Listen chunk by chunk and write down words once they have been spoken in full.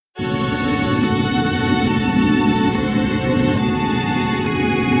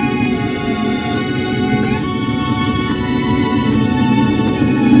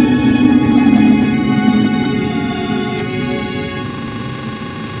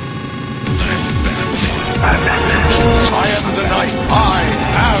I am the Knight. I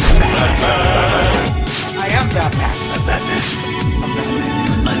am Batman. I am Batman. I'm Batman.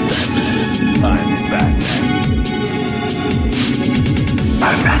 I'm Batman.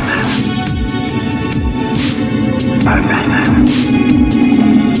 I'm Batman. I'm Batman.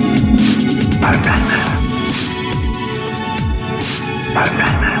 I'm Batman. I'm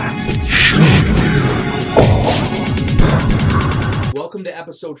Batman. Welcome to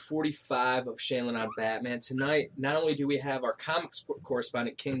episode 45 of Shanlin on Batman. Tonight, not only do we have our comics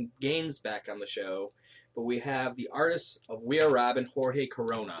correspondent King Gaines back on the show, but we have the artist of We Are Robin, Jorge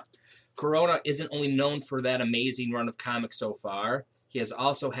Corona. Corona isn't only known for that amazing run of comics so far. He has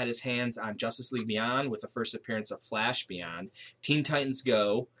also had his hands on Justice League Beyond with the first appearance of Flash Beyond, Teen Titans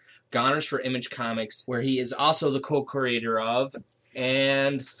Go, Goners for Image Comics, where he is also the co-creator of,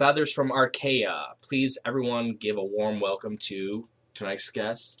 and Feathers from Archaea. Please, everyone, give a warm welcome to tonight's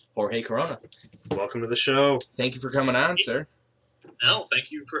guest, Jorge Corona. Welcome to the show. Thank you for coming on, sir. No,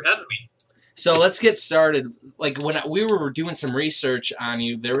 thank you for having me. So let's get started. Like, when we were doing some research on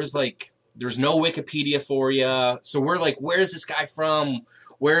you, there was no Wikipedia for you. So we're like, where's this guy from?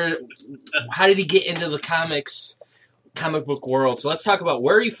 How did he get into the comic book world? So let's talk about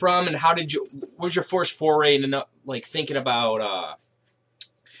where are you from and what was your first foray into like thinking about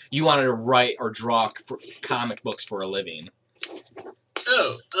you wanted to write or draw for comic books for a living?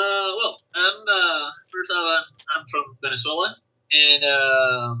 Well, first off, I'm from Venezuela, and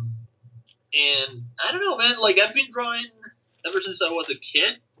I don't know, man. Like, I've been drawing ever since I was a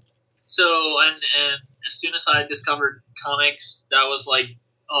kid. So, and as soon as I discovered comics, that was like,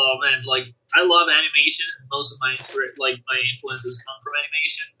 oh man, like I love animation. Most of my influences come from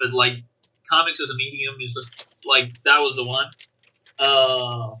animation, but like comics as a medium is just like that was the one.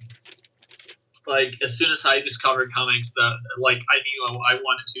 Like as soon as I discovered comics, that like I knew I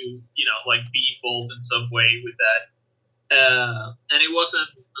wanted to, like be involved in some way with that. And it wasn't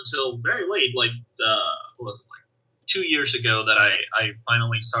until very late, like what was it, like 2 years ago, that I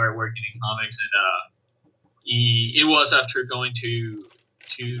finally started working in comics, and it was after going to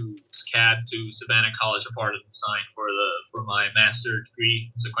SCAD, to Savannah College of Art and Design for my master's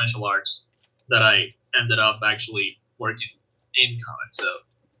degree in sequential arts, that I ended up actually working in comics. So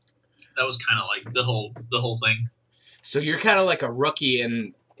that was kind of like the whole thing. So you're kind of like a rookie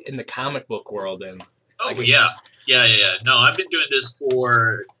in the comic book world, and yeah. No, I've been doing this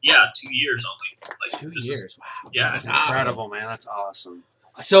for 2 years only. Like 2 years, wow. Yeah, That's incredible, man. That's awesome.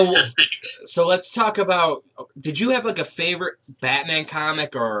 So let's talk about. Did you have like a favorite Batman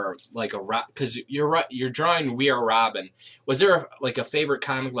comic or like because you're drawing We Are Robin? Was there like a favorite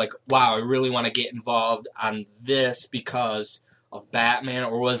comic? Like, wow, I really want to get involved on this because of Batman,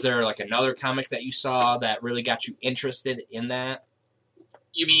 or was there like another comic that you saw that really got you interested in that?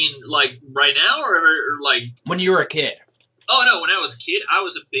 You mean like right now, or like when you were a kid? Oh no, when I was a kid, I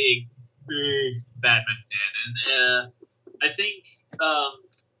was a big Batman fan, and I think I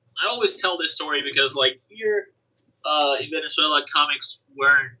always tell this story because like here in Venezuela, comics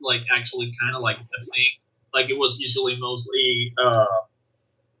weren't like actually kind of like a thing. Like it was usually mostly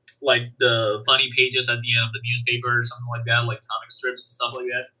like the funny pages at the end of the newspaper or something like that, like comic strips and stuff like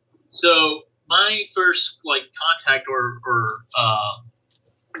that. So my first like contact or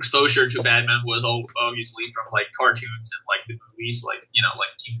exposure to Batman was obviously from like cartoons and like the movies, like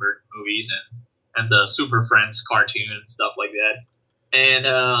like Tim Burton movies and the Super Friends cartoon and stuff like that. And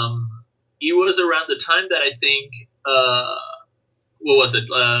it was around the time that I think what was it?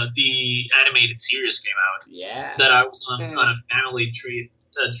 The animated series came out. Yeah. That I was on a family trip,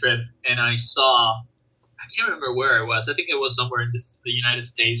 and I saw. I can't remember where I was. I think it was somewhere in the United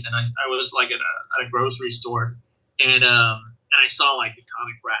States, and I was like at a grocery store, and I saw like the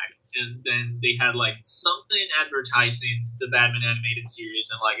comic rack, and then they had like something advertising the Batman animated series,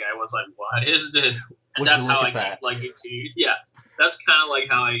 and like I was like, what is this? And that's how I got like into that's kind of like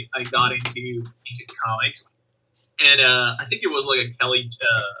how I got into comics, and I think it was like a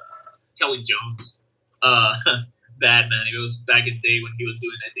Kelly Jones Batman. It was back in the day when he was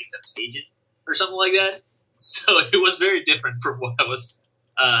doing, I think, Contagion or something like that. So it was very different from what I was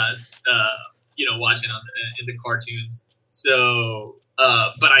watching in the cartoons. So,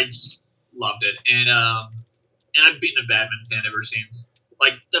 but I just loved it, and I've been a Batman fan ever since,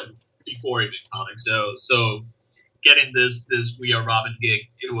 like before even comics. So getting this We Are Robin gig,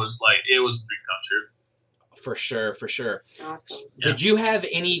 it was a dream come true. For sure. Awesome. Yeah. Did you have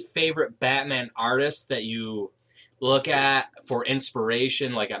any favorite Batman artists that you look at for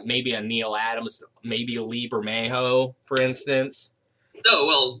inspiration, like maybe a Neil Adams, maybe a Lee Bermejo, for instance? No,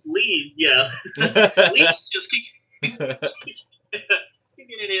 well, Lee, yeah. Lee's just kicking it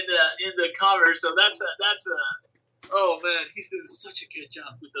in the cover, so that's a Oh man, he's doing such a good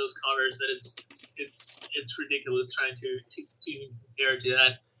job with those covers that it's ridiculous trying to even compare to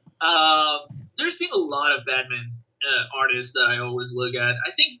that. There's been a lot of Batman artists that I always look at.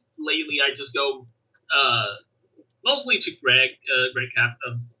 I think lately I just go mostly to Greg Cap.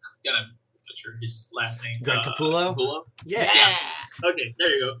 I'm gonna butcher his last name. Greg Capullo? Capullo? Yeah. Okay,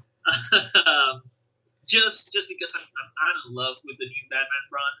 there you go. Just because I'm in love with the new Batman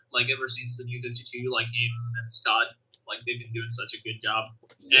run, like ever since the New 52, like him and Scott, like they've been doing such a good job,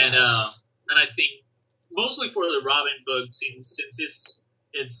 and I think mostly for the Robin book, since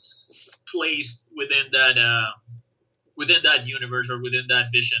it's placed within that universe or within that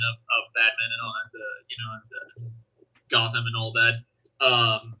vision of Batman and all, and the Gotham and all that.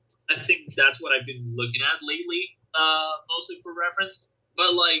 I think that's what I've been looking at lately, mostly for reference,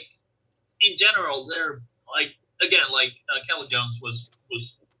 but like. In general, they're like Kelly Jones was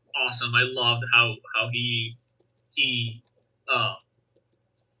awesome. I loved how he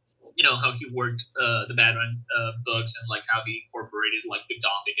how he worked the Batman books and like how he incorporated like the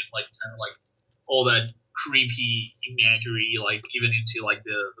Gothic and like kind of like all that creepy imagery, like even into like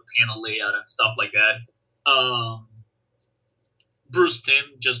the panel layout and stuff like that. Bruce Timm,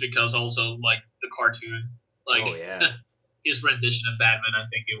 just because also like the cartoon, like his rendition of Batman, I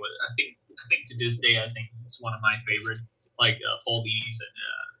think to this day, I think it's one of my favorite, like Paul Dini's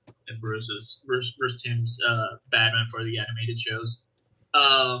and Bruce Timm's Batman for the animated shows.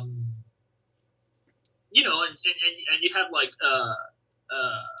 And you have like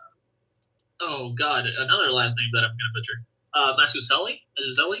oh god, another last name that I'm gonna butcher.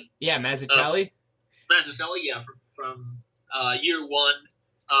 Mazzucchelli? Yeah, Mazzucchelli. Mazzucchelli, yeah, from Year One.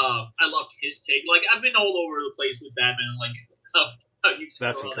 I loved his take. Like I've been all over the place with Batman, like.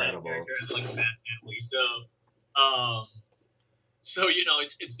 That's incredible. That like Bat Family. So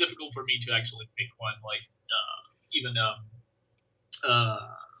it's difficult for me to actually pick one. Like even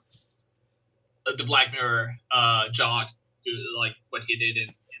the Black Mirror Jock, like what he did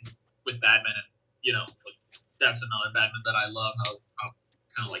in with Batman, and like, that's another Batman that I love. How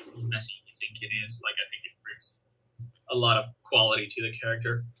kind of like messy his thinking is. Like I think it brings a lot of quality to the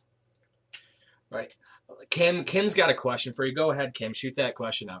character. Right. Kim's got a question for you. Go ahead, Kim. Shoot that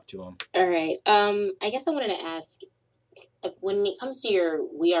question up to him. All right. I guess I wanted to ask, when it comes to your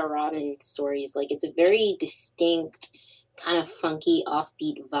We Are Robin stories, like it's a very distinct, kind of funky,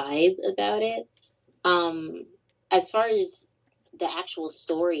 offbeat vibe about it. As far as the actual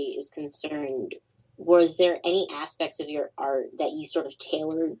story is concerned, was there any aspects of your art that you sort of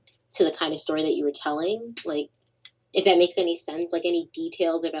tailored to the kind of story that you were telling? Like, if that makes any sense, like any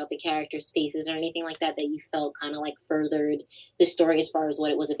details about the characters' faces or anything like that you felt kind of like furthered the story as far as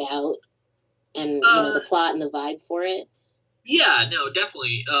what it was about and the plot and the vibe for it? Yeah, no,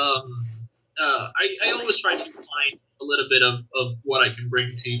 definitely. I always try to find a little bit of what I can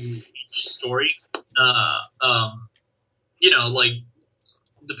bring to each story. Like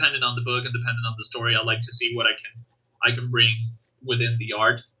depending on the book and depending on the story, I like to see what I can bring within the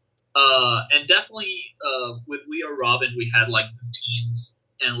art. And definitely, with We Are Robin, we had like the teens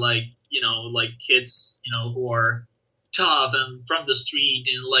and like kids, who are tough and from the street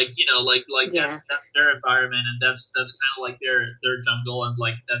and that's their environment and that's kind of like their jungle and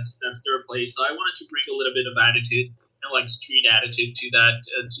like that's their place. So I wanted to bring a little bit of attitude and like street attitude to that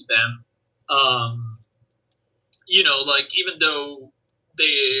to them. Like even though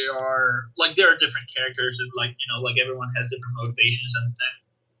they are like there are different characters and like like everyone has different motivations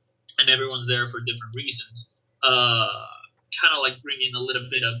and everyone's there for different reasons. Kind of like bringing a little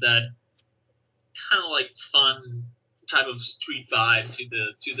bit of that kind of like fun type of street vibe to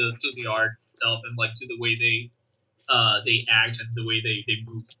the art itself and like to the way they act and the way they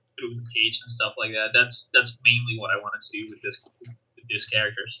move through the page and stuff like that. That's mainly what I wanted to do with these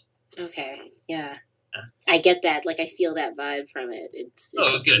characters. Okay, yeah. I get that. Like I feel that vibe from it. It's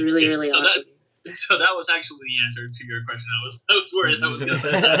good. Really, really so awesome. So that was actually the answer to your question. I was worried that was going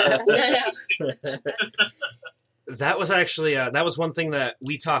to. No. That was actually that was one thing that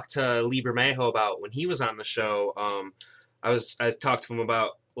we talked to Lee Bermejo about when he was on the show. I talked to him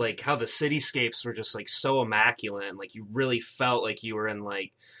about like how the cityscapes were just like so immaculate and like you really felt like you were in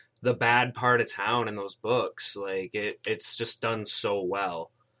like the bad part of town in those books. Like it's just done so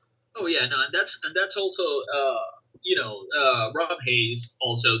well. Oh yeah, no, and that's also Rob Hayes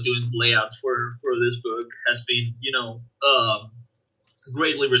also doing layouts for this book has been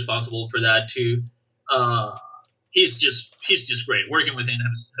greatly responsible for that too. He's just great. Working with him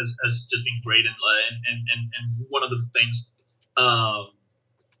has just been great and one of the things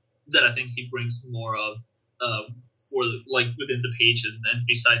that I think he brings more of for like within the page and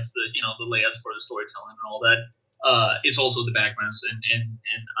besides the the layouts for the storytelling and all that. it's also the backgrounds, and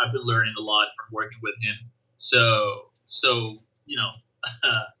I've been learning a lot from working with him. So you know,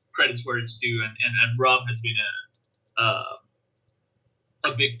 credits where it's due, and Rob has been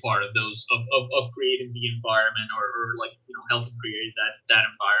a big part of those of creating the environment or like helping create that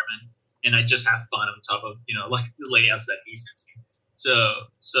environment, and I just have fun on top of like the layouts that he sends me. So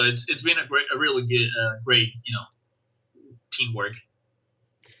it's been a really good great teamwork.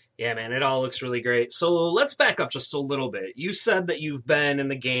 Yeah, man, it all looks really great. So let's back up just a little bit. You said that you've been in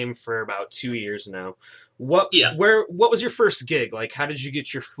the game for about 2 years now. What was your first gig? Like, how did you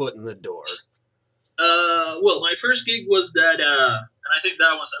get your foot in the door? Well, my first gig was that, and I think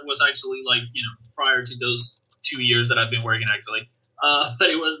that was actually like prior to those 2 years that I've been working actually.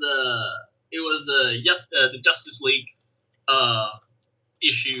 But it was the Justice League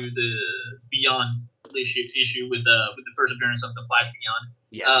issue, the Beyond issue with the first appearance of the Flash Beyond.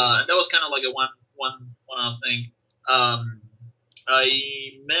 Yes. That was kind of like a one-off thing. I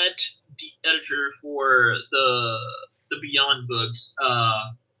met the editor for the Beyond books.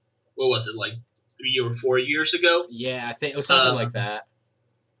 What was it, like 3 or 4 years ago? Yeah, I think it was something like that.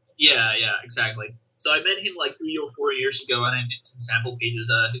 Yeah, exactly. So I met him like 3 or 4 years ago, and I did some sample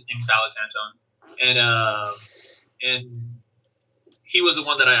pages. His name is Alex Anton, and he was the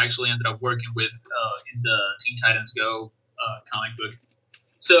one that I actually ended up working with in the Teen Titans Go comic book.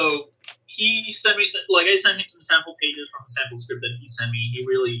 So he sent me I sent him some sample pages from the sample script that he sent me. He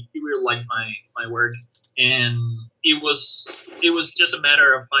really liked my work, and it was just a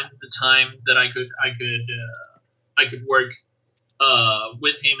matter of finding the time that I could work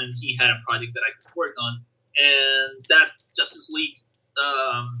with him, and he had a project that I could work on. And that Justice League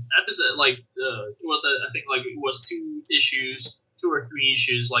episode, it was I think it was 2 or 3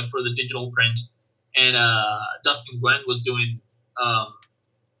 issues, like for the digital print, and Dustin Gwen was doing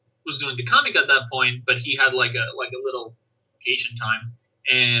the comic at that point, but he had like a little vacation time,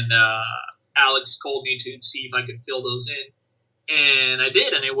 and Alex called me to see if I could fill those in, and I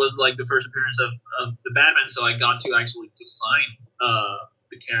did, and it was like the first appearance of the Batman, so I got to actually design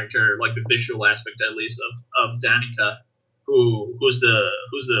the character, like the visual aspect at least of Danica, who's the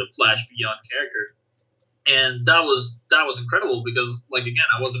Flash Beyond character. And that was incredible because, like, again,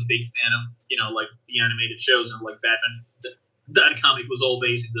 I was a big fan of like the animated shows, and like Batman. That comic was all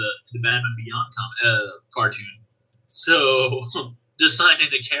based in the Batman Beyond cartoon. So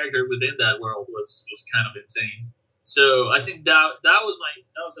designing the character within that world was kind of insane. So I think that was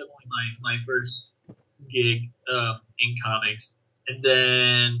definitely my first gig in comics, and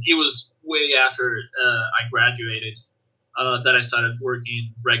then it was way after I graduated that I started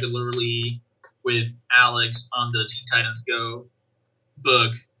working regularly with Alex on the Teen Titans Go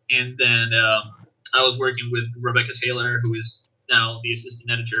book, and then I was working with Rebecca Taylor, who is now the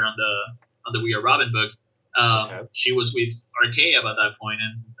assistant editor on the We Are Robin book. Okay. She was with Archaea at that point,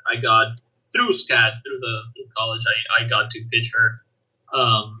 and I got through SCAD through college. I got to pitch her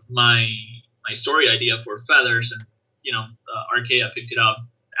my story idea for Feathers, and Archaea picked it up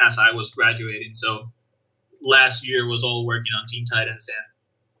as I was graduating. So last year was all working on Teen Titans and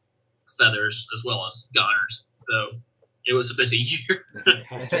Feathers as well as Goners. So it was a busy year.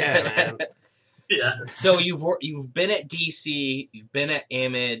 Yeah, man. Yeah. So you've been at DC, you've been at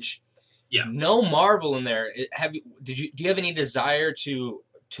Image. Yeah. No Marvel in there. Do you have any desire to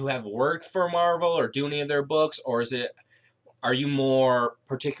have worked for Marvel or do any of their books, or are you more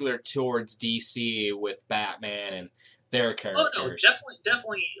particular towards DC with Batman and their characters? Oh no,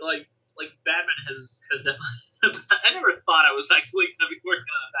 definitely. Like Batman has definitely. I never thought I was actually going to be working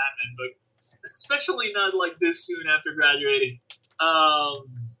on a Batman book, especially not like this soon after graduating.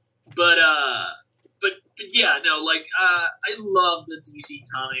 But yeah, no, like I love the DC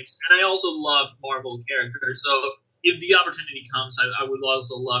comics, and I also love Marvel characters. So if the opportunity comes, I would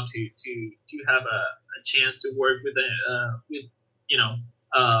also love to have a chance to work with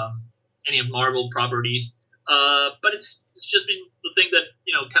any of Marvel properties. But it's just been the thing that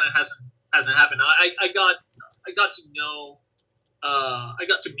kind of hasn't happened. I got to know I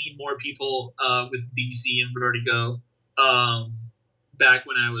got to meet more people with DC and Vertigo back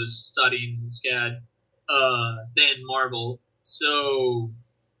when I was studying SCAD than Marvel. So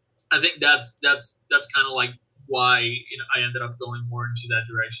I think that's kind of like why I ended up going more into that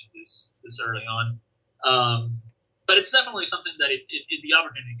direction this early on. But it's definitely something that if the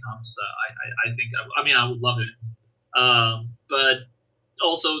opportunity comes, I think I would love it. But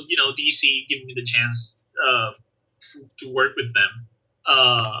also, DC giving me the chance to work with them,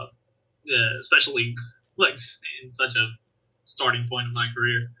 especially like in such a starting point of my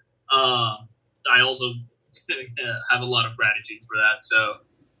career. I also have a lot of gratitude for that.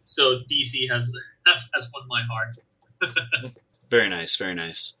 So DC has won my heart. Very nice, very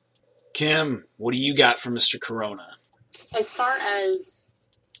nice. Kim, what do you got for Mr. Corona? As far as,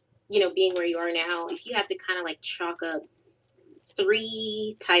 being where you are now, if you had to kind of like chalk up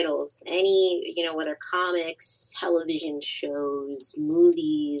 3 titles, any, whether comics, television shows,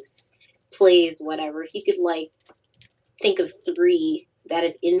 movies, plays, whatever, if you could like think of 3 that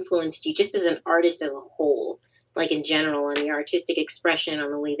have influenced you just as an artist as a whole, like in general, on your artistic expression, on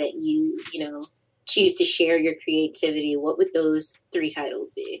the way that you, choose to share your creativity, what would those 3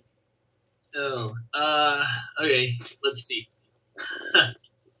 titles be? Oh, okay. Let's see.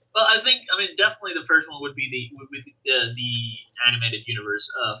 Well, I mean, definitely the first one would be the animated universe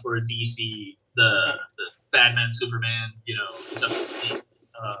for DC, the Batman, Superman, Justice League,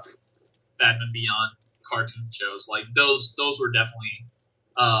 Batman Beyond cartoon shows. Like those were definitely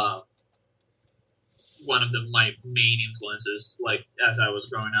one of my main influences. Like as I was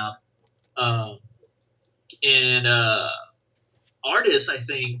growing up, and artists, I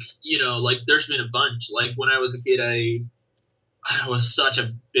think, like there's been a bunch. Like when I was a kid, I was such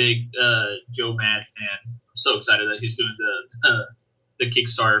a big Joe Mad fan. I'm so excited that he's doing the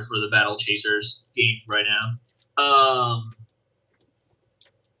Kickstarter for the Battle Chasers game right now.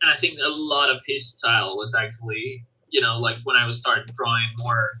 And I think a lot of his style was actually, like when I was starting drawing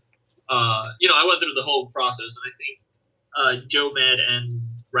more, I went through the whole process, and I think Joe Mad and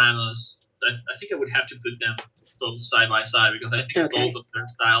Ramos, I think I would have to put them both side by side because I think both of their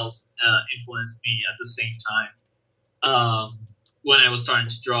styles influenced me at the same time. When I was starting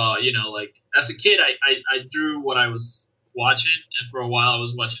to draw, like as a kid, I drew what I was watching, and for a while I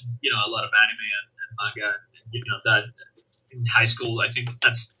was watching, a lot of anime and manga, and that in high school, I think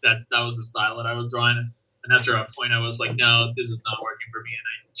that was the style that I was drawing, and after a point, I was like, no, this is not working for me, and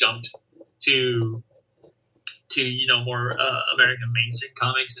I jumped to more American mainstream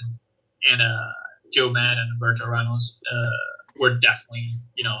comics, and Joe Mad and Humberto Ramos were definitely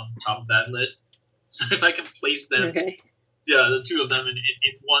on top of that list. So if I can place them. Okay. Yeah, the 2 of them in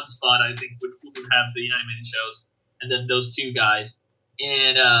one spot, I think would have the animated shows, and then those 2 guys,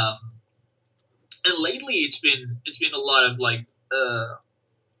 and lately it's been a lot of like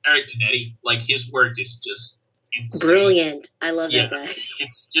Eric Tonetti. Like his work is just insane. Brilliant. I love that guy.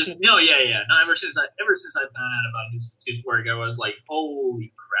 It's just no. Ever since I found out about his work, I was like,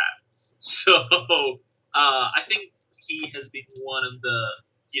 holy crap. So I think he has been one of the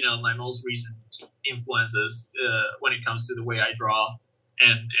my most recent influences when it comes to the way I draw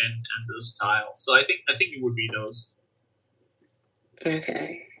and the style. So I think it would be those.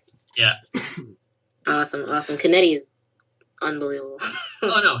 Okay. Yeah. Awesome. Canetti is unbelievable.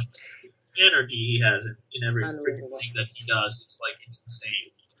 Oh no, the energy he has in every thing that he does is like it's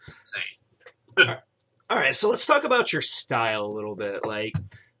insane. It's insane. All right, so let's talk about your style a little bit. Like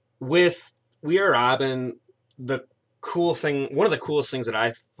with We Are Robin, one of the coolest things that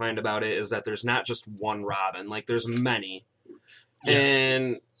I find about it is that there's not just one Robin, like there's many. Yeah.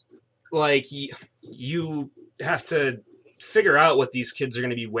 And like you have to figure out what these kids are going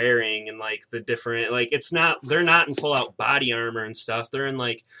to be wearing and like the different, like they're not in full out body armor and stuff. They're in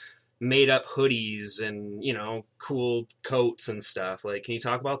like made up hoodies and, cool coats and stuff. Like, can you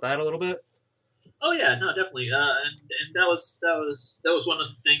talk about that a little bit? Oh yeah, no, definitely. And that was one of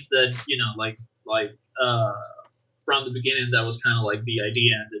the things that, from the beginning, that was kind of like the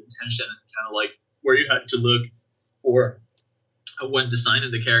idea and the intention, and kind of like where you had to look for when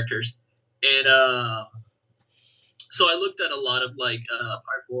designing the characters. And so I looked at a lot of like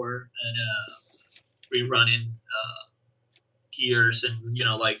parkour and rerunning gears, and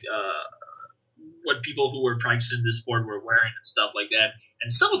what people who were practicing this sport were wearing and stuff like that.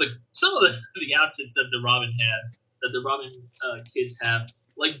 And some of the outfits that the Robin kids have,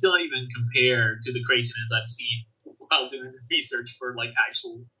 like, don't even compare to the craziness I've seen while doing research for like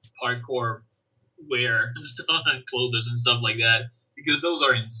actual hardcore wear and stuff and clothes and stuff like that, because those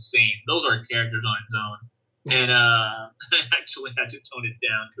are insane. Those are characters on its own, and I actually had to tone it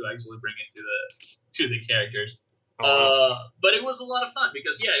down to actually bring it to the characters. But it was a lot of fun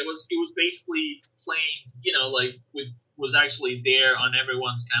because it was basically playing was actually there on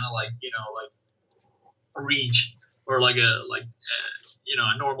everyone's kind of like reach, or like a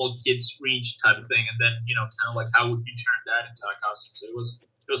normal kid's reach type of thing, and then kind of like how would you turn that into a costume? So it was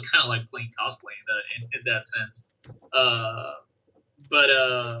kind of like playing cosplay in that sense. But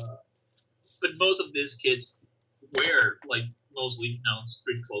most of these kids wear like mostly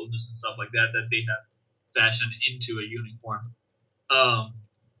street clothes and stuff like that they have fashioned into a uniform.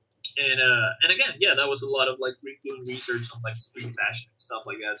 And again, that was a lot of like doing research on like street fashion and stuff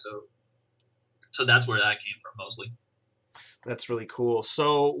like that. So that's where that came from mostly. That's really cool.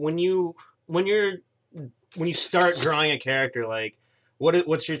 So when you start drawing a character, like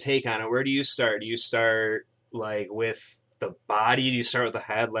what's your take on it? Where do you start? Do you start like with the body? Do you start with the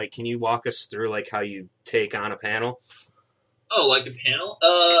head? Like, can you walk us through like how you take on a panel? Oh, like a panel?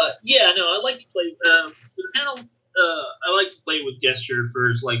 Yeah, no, I like to play with the panel. I like to play with gesture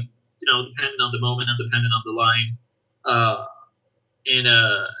first, like, depending on the moment and depending on the line. And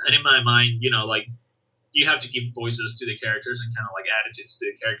in my mind, like, you have to give voices to the characters and kind of like attitudes to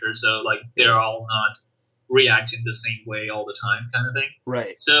the characters, so like they're all not reacting the same way all the time, kind of thing.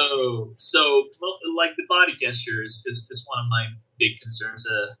 Right. So like the body gestures is one of my big concerns,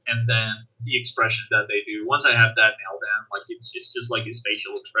 and then the expression that they do. Once I have that nailed down, like it's just like his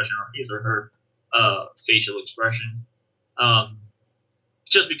facial expression or his or her facial expression.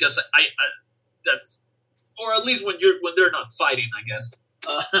 Just because I that's, or at least when they're not fighting, I guess.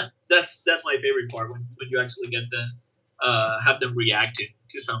 That's my favorite part, when you actually get to have them reacting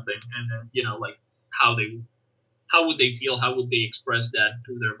to something, and then like how would they feel, how would they express that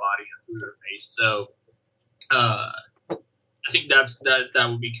through their body and through their face. So I think that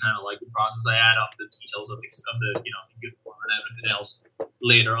would be kind of like the process. I add up the details of the the good form and everything else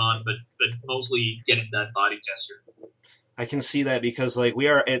later on, but mostly getting that body gesture. I can see that, because like we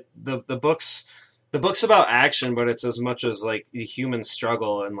are at the book's about action, but it's as much as like the human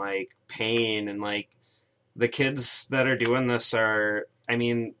struggle and like pain, and like the kids that are doing this are, I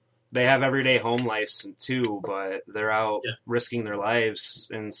mean, they have everyday home lives too, but they're out risking their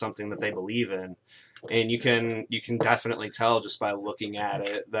lives in something that they believe in. And you can definitely tell just by looking at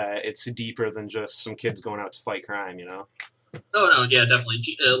it that it's deeper than just some kids going out to fight crime, Oh no, yeah, definitely.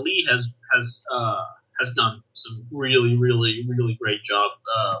 Lee has done some really, really, really great job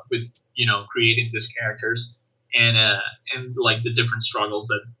with creating these characters and like the different struggles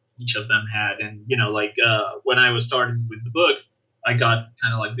that each of them had. And when I was starting with the book, I got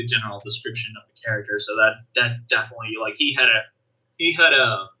kind of like the general description of the character, so that definitely, like, he had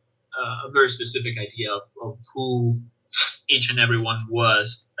a very specific idea of who each and every one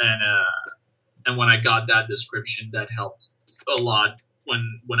was, and when I got that description, that helped a lot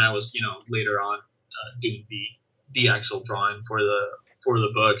when I was later on doing the actual drawing for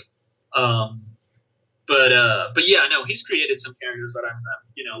the book. But yeah, no, he's created some characters that I'm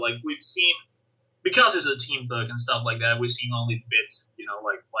like, we've seen, because it's a team book and stuff like that, we've seen only bits,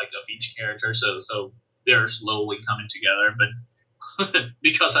 like of each character, so they're slowly coming together. But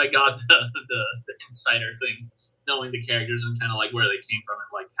because I got the insider thing, knowing the characters and kind of like where they came from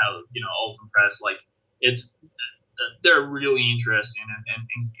and like how Ultim Press, like they're really interesting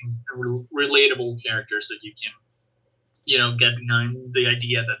and relatable characters that you can get behind the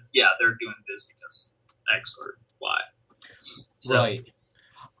idea that they're doing this because X or Y. So, right.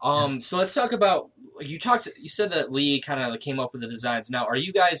 So let's talk about, you said that Lee kind of came up with the designs. Now, are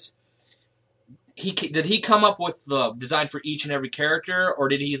you guys, did he come up with the design for each and every character, or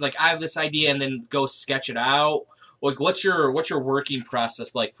did he's like, I have this idea and then go sketch it out? Like, what's your working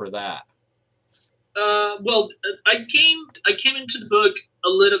process like for that? Well, I came into the book a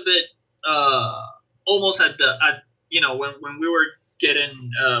little bit, almost at when we were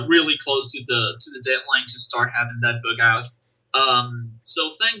getting really close to the deadline to start having that book out.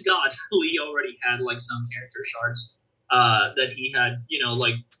 So thank God Lee already had like some character charts that he had,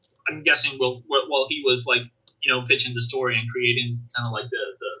 like, I'm guessing while he was like pitching the story and creating kind of like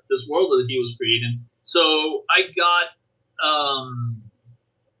this world that he was creating. So I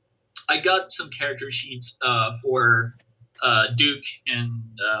got some character sheets for Duke and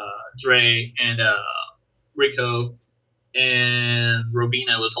Dre and Rico, and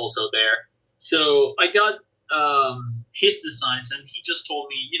Robina was also there. So I got his designs, and he just told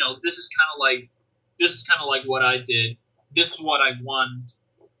me, this is kind of like what I did. This is what I want,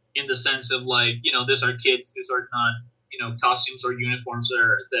 in the sense of like, these are kids. These are not costumes or uniforms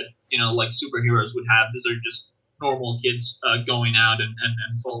that like superheroes would have. These are just normal kids going out and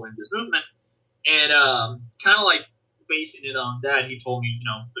following this movement. And kind of like basing it on that, he told me,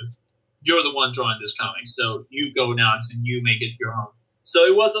 but you're the one drawing this comic, so you go nuts and you make it your own. So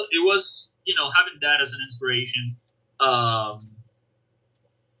it was having that as an inspiration.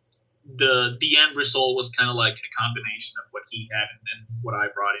 The end result was kind of like a combination of what he had and what I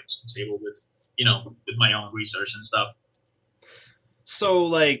brought into the table with my own research and stuff. So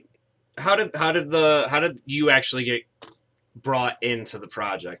like, how did you actually get brought into the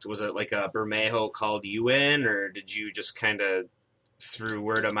project? Was it like a Bermejo called you in, or did you just kind of through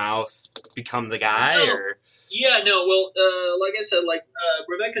word of mouth become the guy? No. Or Yeah, no, well, like I said, like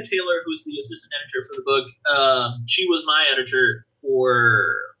Rebecca Taylor, who's the assistant editor for the book, she was my editor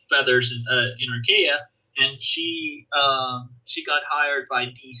for Feathers in Archaea, and she got hired by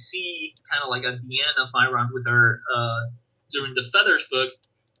DC kind of like at the end of my run with her during the Feathers book,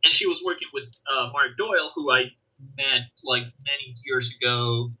 and she was working with Mark Doyle, who I met like many years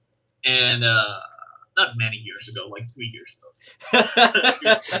ago, and not many years ago, like 3 years ago.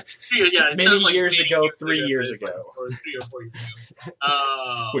 Yeah, it Many sounds like years many ago, 3 but years it's like, ago. or 3 or 4 years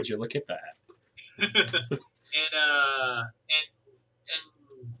ago. Would you look at that? And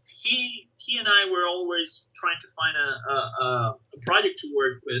he and I were always trying to find a project to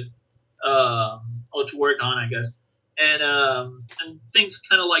work with, or to work on, I guess. And things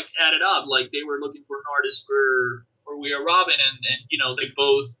kind of like added up. Like they were looking for an artist for We Are Robin, and you know, they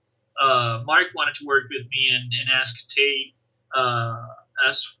both Mark wanted to work with me and asked Tay,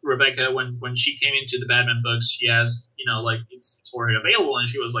 asked Rebecca when she came into the Batman books, she asked, you know, like it's already available, and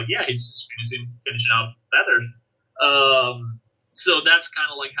she was like, yeah, he's just finishing out Feathers. So that's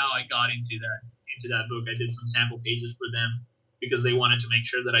kind of like how I got into that book. I did some sample pages for them because they wanted to make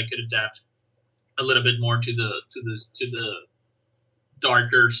sure that I could adapt a little bit more to the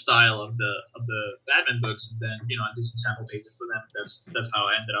darker style of the Batman books, and then, you know, I did some sample pages for them. That's how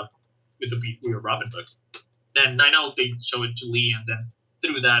I ended up with the We Are Robin book. And I know they show it to Lee, and then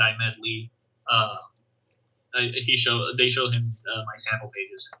through that I met Lee. They showed him my sample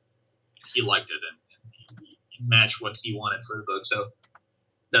pages. He liked it, and he matched what he wanted for the book. So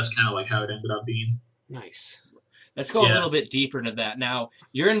that's kind of like how it ended up being. Nice. Let's go a little bit deeper into that. Now,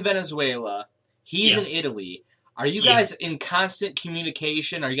 you're in Venezuela. He's in Italy. Are you guys in constant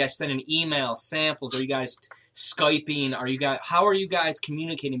communication? Are you guys sending emails, samples? Are you guys Skyping? How are you guys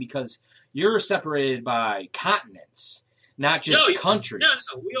communicating? Because you're separated by continents, not just countries. No.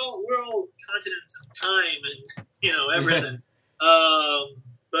 We're all continents and time and, you know, everything.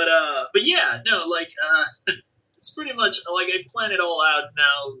 But yeah, no, like it's pretty much like I plan it all out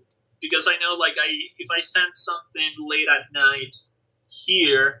now, because I know, like, if I send something late at night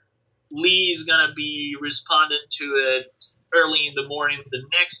here, Lee's gonna be responding to it early in the morning the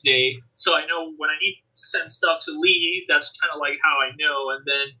next day. So I know when I need to send stuff to Lee, that's kind of like how I know. And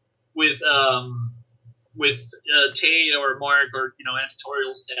then with Tay or Mark or, you know,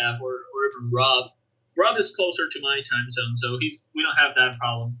 editorial staff or even Rob is closer to my time zone, so we don't have that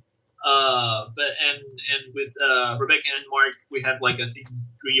problem. But with Rebecca and Mark, we have like I think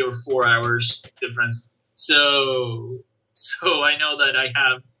 3 or 4 hours difference. So I know that I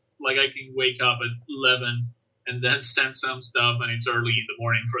have, like, I can wake up at 11 and then send some stuff, and it's early in the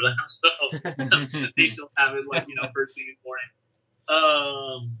morning for them. So they still have it, like, you know, first thing in the morning.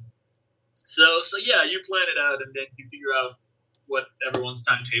 So yeah, you plan it out, and then you figure out what everyone's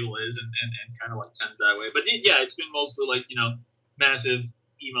timetable is, and kind of like send it that way. But yeah, it's been mostly like, you know, massive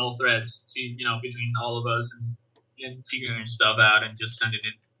email threads to, you know, between all of us, and figuring stuff out and just sending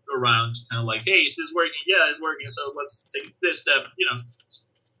it around, kind of like, hey, is this working? Yeah, it's working. So let's take this step, you know,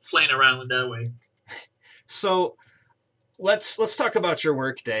 playing around with that way. So let's talk about your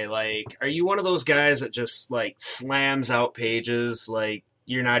work day. Like, are you one of those guys that just like slams out pages, like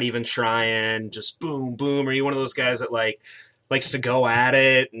you're not even trying, just boom, boom? Are you one of those guys that like likes to go at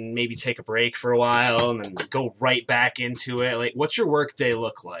it and maybe take a break for a while and then go right back into it? Like, what's your work day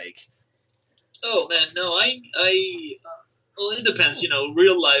look like? Oh man, no, well, it depends. You know,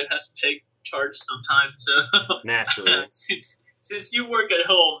 real life has to take charge sometimes. So Naturally. Since you work at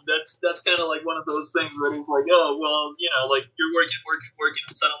home, that's kind of like one of those things where it's like, oh, well, you know, like you're working,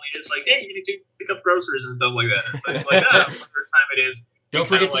 and suddenly it's like, hey, you need to pick up groceries and stuff like that. It's like whatever time it is. Don't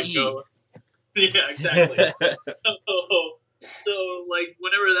forget to eat. Yeah, exactly. So like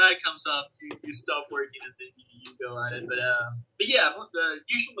whenever that comes up, you stop working and then you go at it. But yeah,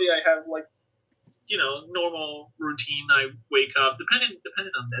 usually I have, like, you know, normal routine. I wake up depending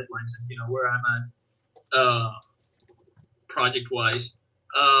on deadlines and, you know, where I'm at. Project wise,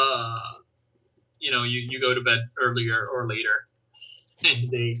 you know, you go to bed earlier or later in the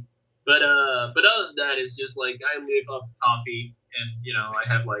day, but other than that, it's just like I live off coffee, and, you know, I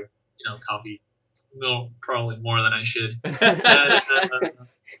have, like, you know, coffee, no, probably more than I should.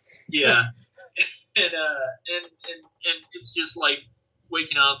 Yeah, and it's just like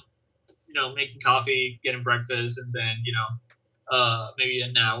waking up, you know, making coffee, getting breakfast, and then, you know, maybe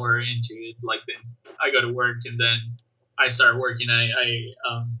an hour into it, like, then I go to work, and then I start working. I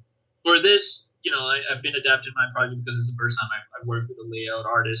for this, you know, I've been adapting my project because it's the first time I've worked with a layout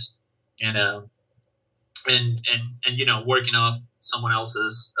artist, and you know, working off someone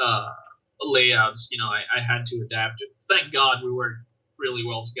else's layouts. You know, I had to adapt. Thank God we worked really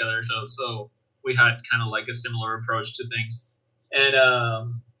well together. So we had kind of like a similar approach to things, and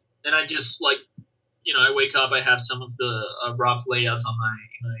I just, like, you know, I wake up, I have some of the rough layouts on my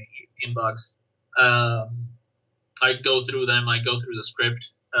inbox. I go through them. I go through the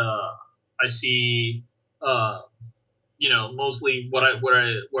script. I see, mostly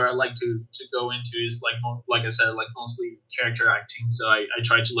where I like to go into is like I said, like mostly character acting. So I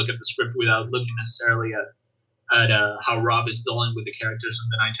try to look at the script without looking necessarily at how Rob is dealing with the characters,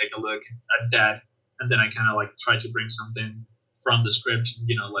 and then I take a look at that, and then I kind of like try to bring something from the script,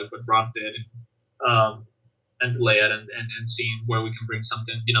 like what Rob did, and lay it and seeing where we can bring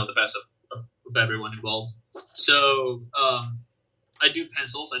something, the best of everyone involved. So I do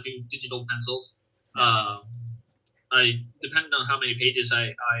pencils. I do digital pencils. Nice. I depending on how many pages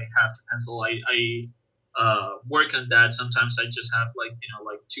I have to pencil, I work on that. Sometimes I just have like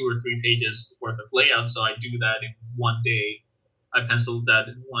 2 or 3 pages worth of layout, so I do that in one day. I pencil that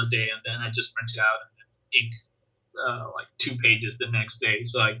in one day, and then I just print it out and then ink like 2 pages the next day,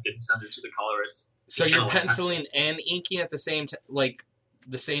 so I can send it to the colorist. So you're penciling and inking at the same like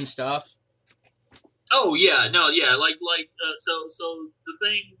the same stuff? Oh yeah, no, yeah, so the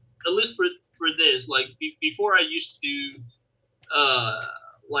thing, at least for this, like before I used to do,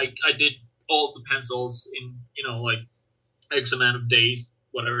 like I did all the pencils in like X amount of days,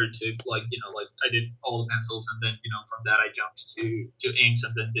 whatever it took. Like like I did all the pencils, and then from that I jumped to inks,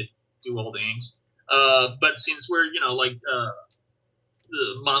 and then do all the inks. But since we're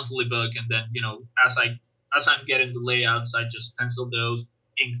the monthly book, and then as I'm getting the layouts, I just pencil those,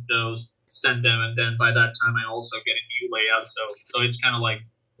 ink those, send them, and then by that time I also get a new layout. So it's kind of like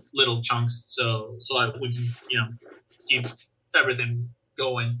little chunks. So we can keep everything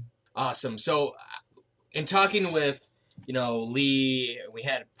going. Awesome. So in talking with Lee, we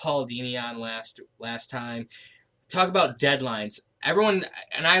had Paul Dini on last time. Talk about deadlines. Everyone,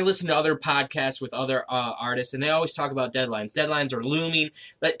 and I listen to other podcasts with other artists, and they always talk about deadlines. Deadlines are looming.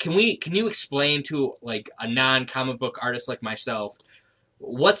 But can you explain to like a non-comic book artist like myself,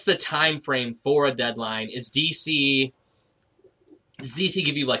 what's the time frame for a deadline? Does DC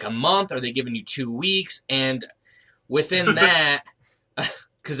give you like a month? Are they giving you 2 weeks? And within that,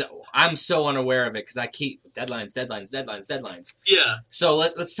 because I'm so unaware of it, because I keep deadlines. Yeah. So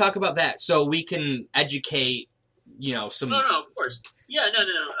let's talk about that, so we can educate some. No, of course. Yeah, no.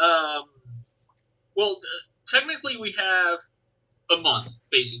 Well, technically we have a month,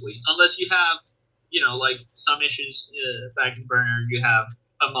 basically, unless you have like some issues back in Burner, you have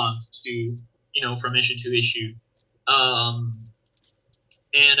a month to do from issue to issue.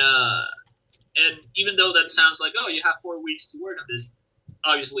 And even though that sounds like, oh, you have 4 weeks to work on this,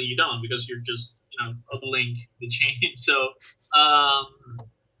 obviously you don't, because you're just a link in the chain. So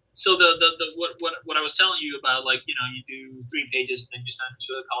what I was telling you about, like you do 3 pages, then you send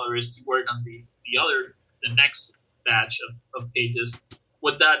to the colorist to work on the next batch of pages.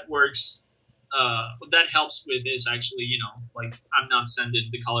 What that helps with is actually like I'm not sending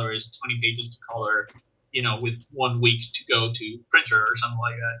the colorist 20 pages to color with 1 week to go to printer or something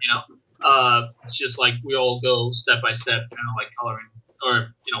like that. It's just like we all go step by step, kind of like coloring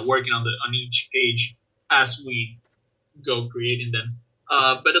or working on each page as we go creating them.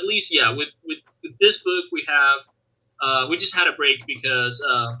 But at least, yeah, with this book we have we just had a break because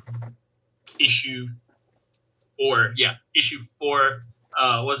issue 4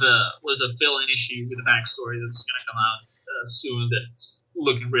 was a fill-in issue with a backstory that's going to come out soon. That's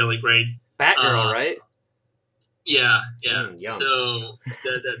looking really great. Batgirl, right? Yeah. Yum. So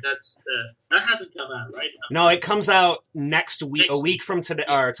that hasn't come out, right? No, it comes out next week. Next a week from today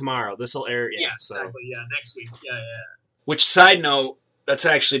or tomorrow. This will air. Yeah, so. Exactly. Yeah, next week. Yeah. Which, side note, that's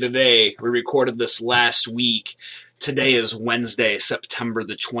actually today. We recorded this last week. Today is Wednesday, September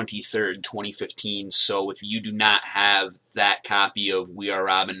the 23rd, 2015. So if you do not have that copy of We Are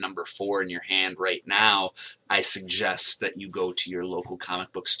Robin number 4 in your hand right now, I suggest that you go to your local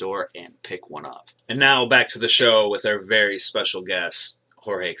comic book store and pick one up. And now back to the show with our very special guest,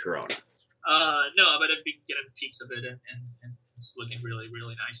 Jorge Corona. No, but I've been getting peeks of it, and it's looking really,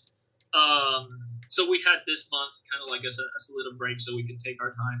 really nice. So we had this month kind of like as a little break, so we could take our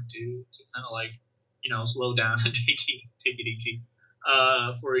time to kind of like slow down and take it easy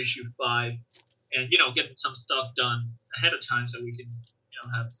for issue 5, and getting some stuff done ahead of time so we can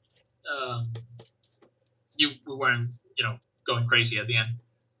have we weren't going crazy at the end.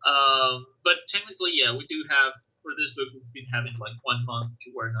 But technically, yeah, we do have for this book we've been having like 1 month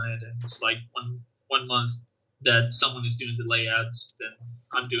to work on it, and it's like one month that someone is doing the layouts, then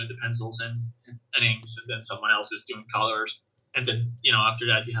I'm doing the pencils and inks, and then someone else is doing colors. And then, after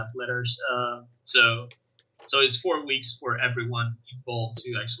that you have letters. So it's 4 weeks for everyone involved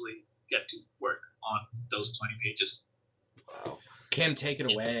to actually get to work on those 20 pages. Wow. Kim, take it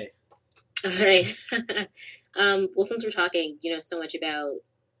away. All right. Well, since we're talking, so much about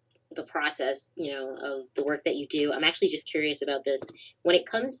the process, of the work that you do. I'm actually just curious about this. When it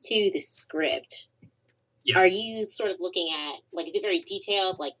comes to the script, Yeah. are you sort of looking at, like, is it very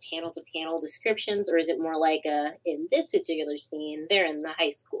detailed, like panel to panel descriptions, or is it more like in this particular scene, they're in the high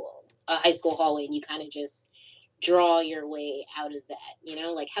school hallway, and you kind of just draw your way out of that,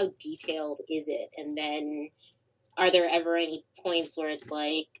 like how detailed is it? And then are there ever any points where it's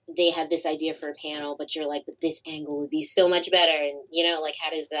like they have this idea for a panel, but you're like, but this angle would be so much better, and like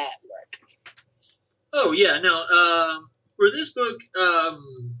how does that work? Oh yeah, no. For this book,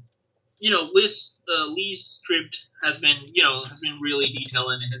 Lee's script has been really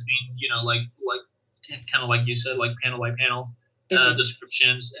detailed, and it has been like kind of like you said, like panel by panel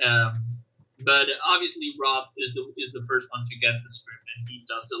descriptions. But obviously Rob is the first one to get the script, and he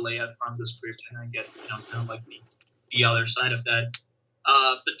does the layout from the script, and I get kind of like the other side of that.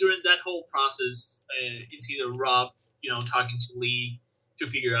 But during that whole process, it's either Rob talking to Lee to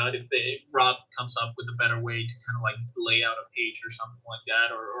figure out if Rob comes up with a better way to kind of like lay out a page or something like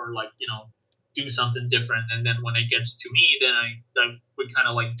that, or like do something different. And then when it gets to me, then I would kind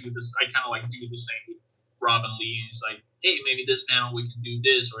of like do this. I kind of like do the same with Rob and Lee. It's like, hey, maybe this panel we can do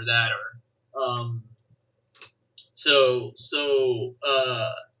this or that, or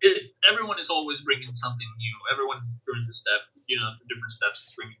everyone is always bringing something new. Everyone during the different steps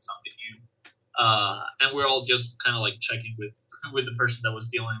is bringing something new. And we're all just kind of like checking with the person that was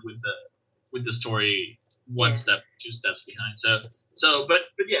dealing with the story one step, two steps behind. But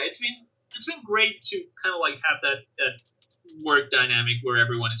yeah, it's been great to kind of like have that work dynamic where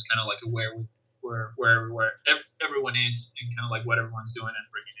everyone is kind of like aware with where everyone is and kind of like what everyone's doing and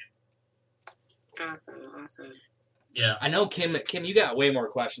bringing in. Awesome. Yeah, I know, Kim, you got way more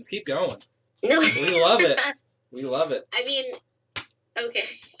questions. Keep going. No, we love it. We love it. I mean, okay.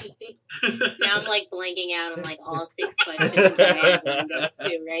 Now I'm like blanking out on like all 6 questions that I have to go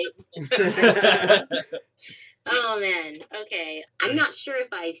to, right? Oh man. Okay. I'm not sure if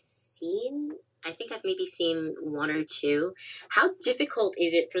I think I've maybe seen 1 or 2. How difficult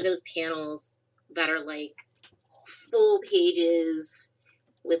is it for those panels that are like full pages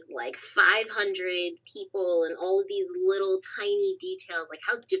with like 500 people and all of these little tiny details? Like,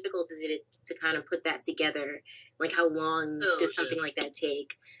 how difficult is it to kind of put that together? Like, how long does something like that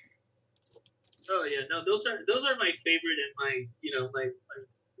take? Oh yeah, no, those are my favorite, and my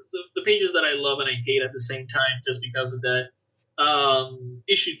the pages that I love and I hate at the same time, just because of that.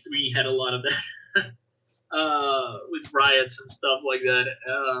 Issue 3 had a lot of that with riots and stuff like that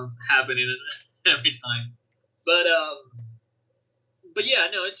happening every time, but yeah,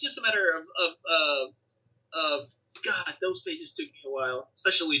 no, it's just a matter of God, those pages took me a while,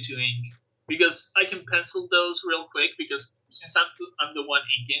 especially to ink, because I can pencil those real quick, because since I'm the one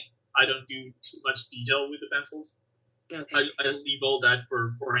inking, I don't do too much detail with the pencils. Okay. I leave all that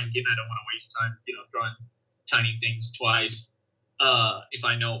for inking. I don't want to waste time, drawing tiny things twice. If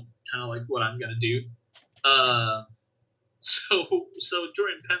I know kind of like what I'm gonna do. So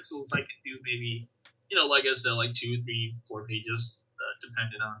during pencils, I can do maybe, like I said, like 2, 3, 4 pages.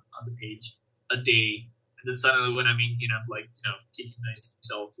 Depending on the page, a day, and then suddenly when I'm inking, I'm like, kicking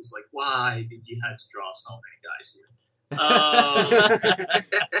myself. It's like, why did you have to draw so many guys here?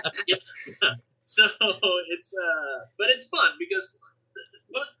 So it's but it's fun because,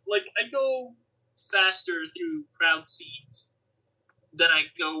 like, I go faster through crowd scenes than I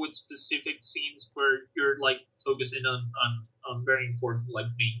go with specific scenes where you're like focusing on very important like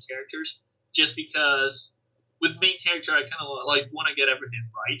main characters, just because. With main character, I kind of like want to get everything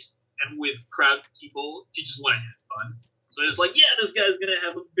right, and with crowd people, you just want to have fun. So it's like, yeah, this guy's gonna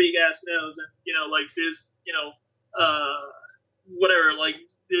have a big ass nose, and like this, whatever. Like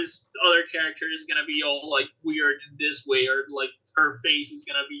this other character is gonna be all like weird in this way, or like her face is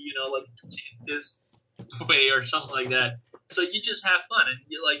gonna be, like this way, or something like that. So you just have fun, and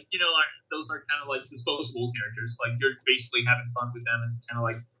you like, those are kind of like disposable characters. Like you're basically having fun with them, and kind of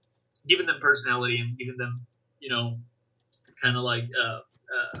like giving them personality and giving them. Kind of like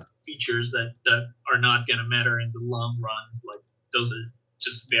features that are not going to matter in the long run. Like those are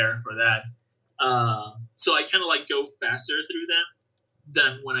just there for that. So I kind of like go faster through them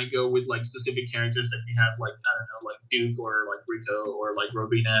than when I go with like specific characters that you have like, I don't know, like Duke or like Rico or like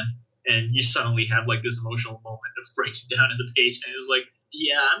Robina, and you suddenly have like this emotional moment of breaking down in the page, and it's like,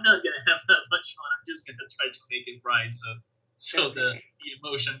 yeah, I'm not going to have that much fun. I'm just going to try to make it right. So the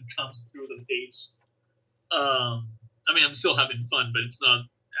emotion comes through the page. I mean, I'm still having fun, but it's not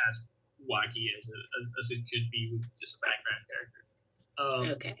as wacky as it could be with just a background character.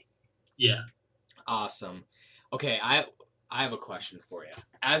 Okay. Yeah. Awesome. Okay, I have a question for you.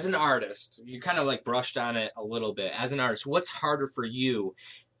 As an artist, you kind of like brushed on it a little bit. As an artist, what's harder for you,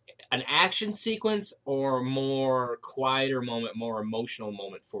 an action sequence or more quieter moment, more emotional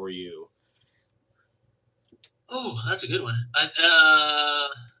moment for you? Oh, that's a good one.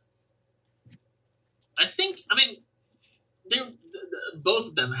 I think, I mean, both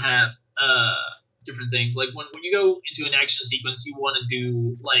of them have different things. Like when you go into an action sequence, you want to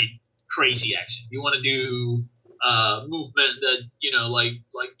do like crazy action. You want to do movement that like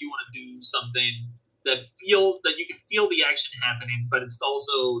you want to do something that you can feel the action happening, but it's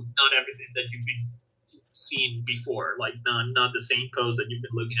also not everything that you've been seen before. Like not the same pose that you've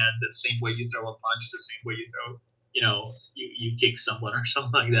been looking at, the same way you throw a punch, the same way you throw you kick someone or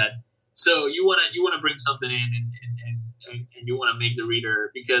something like that. So you wanna bring something in and you wanna make the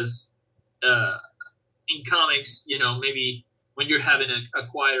reader, because in comics, maybe when you're having a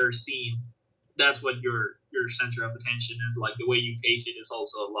quieter scene, that's what your center of attention, and like the way you pace it is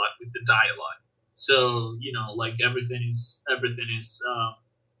also a lot with the dialogue. So like everything is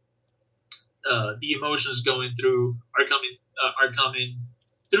the emotions going through are coming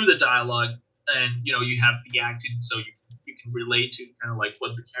through the dialogue, and you have the acting, so you can relate to kind of like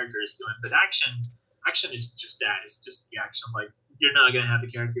what the character is doing. But action is just that. It's just the action. Like you're not gonna have the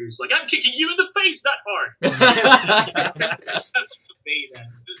characters like, I'm kicking you in the face that hard. You have to convey that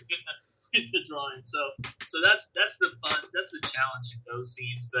in the drawing. So that's the fun. That's the challenge in those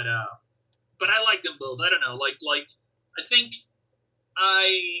scenes. But I like them both. I don't know. Like I think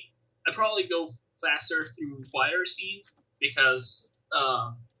I probably go faster through quieter scenes because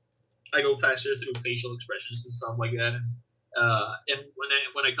I go faster through facial expressions and stuff like that. And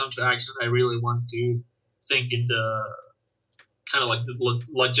when I come to action, I really want to think in the kind of like the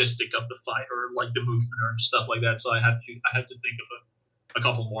logistic of the fight, or like the movement or stuff like that. So I have to think of a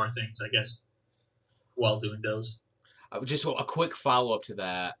couple more things, I guess, while doing those. Just a quick follow up to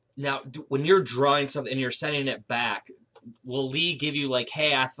that. Now, when you're drawing something and you're sending it back, will Lee give you like,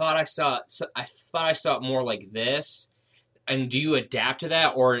 "Hey, I thought I saw it more like this," and do you adapt to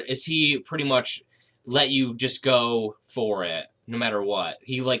that, or is he pretty much let you just go for it no matter what?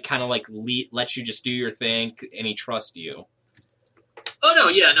 He like kind of like lets you just do your thing, and he trusts you. Oh no,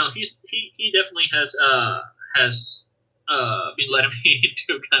 yeah, no, he definitely has been letting me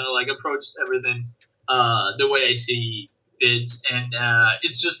to kind of like approach everything the way I see it, and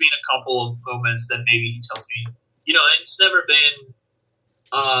it's just been a couple of moments that maybe he tells me, it's never been.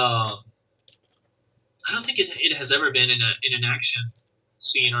 I don't think it has ever been in an action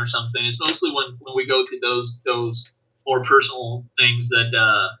scene or something. It's mostly when we go to those more personal things that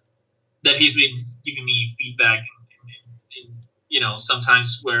he's been giving me feedback.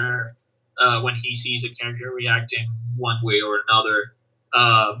 Sometimes where when he sees a character reacting one way or another,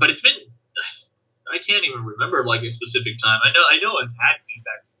 but it's been, I can't even remember like a specific time. I know I've had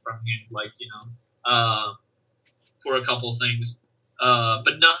feedback from him, like for a couple things,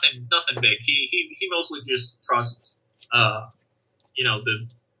 but nothing big. He mostly just trusts the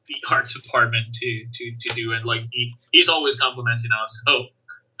art department to do it. Like he's always complimenting us, so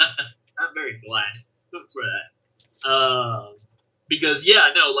I'm very glad for that. Because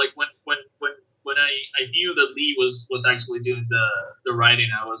like when I knew that Lee was actually doing the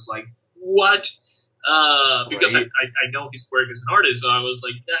writing, I was like, what? Because right. I know his work as an artist, so I was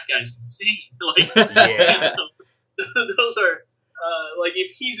like, that guy's insane. Like, yeah. Those are like,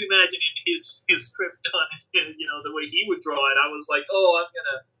 if he's imagining his script done, the way he would draw it, I was like, oh,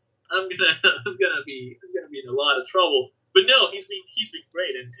 I'm gonna be in a lot of trouble. But no, he's been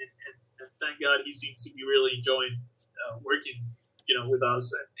great, and thank God he seems to be really enjoying working with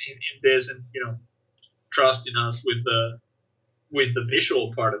us in this, and trusting us with the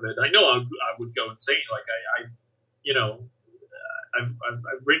visual part of it. I know I would go insane. Like I've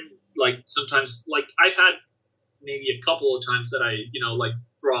written, like, sometimes, like, I've had maybe a couple of times that I like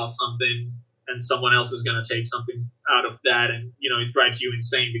draw something and someone else is going to take something out of that, and it drives you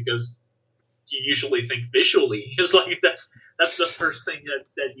insane because you usually think visually. It's like that's the first thing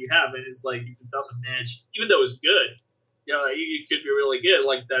that you have, and it's like, it doesn't match, even though it's good. It could be really good.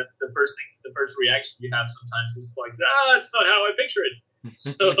 Like that, the first reaction you have sometimes is like, it's not how I picture it.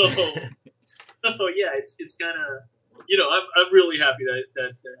 So, yeah, it's kind of, I'm really happy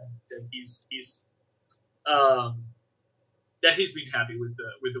that he's been happy with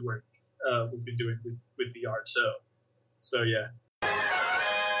the work we've been doing with the art. So yeah.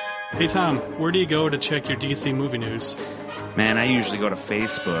 Hey Tom, where do you go to check your DC movie news? Man, I usually go to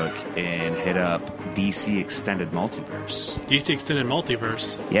Facebook and hit up DC Extended Multiverse. DC Extended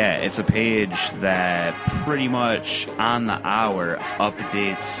Multiverse? Yeah, it's a page that pretty much on the hour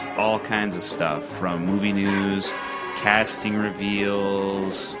updates all kinds of stuff, from movie news, casting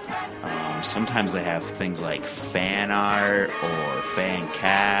reveals, Sometimes they have things like fan art or fan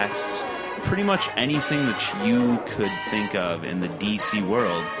casts. Pretty much anything that you could think of in the DC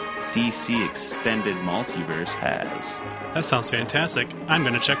world, DC Extended Multiverse has. That sounds fantastic. I'm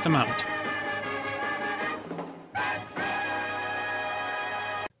going to check them out.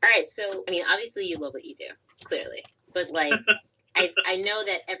 All right, so I mean, obviously you love what you do, clearly, but like, I know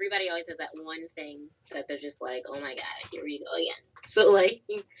that everybody always has that one thing that they're just like, oh my god, here we go again. So like,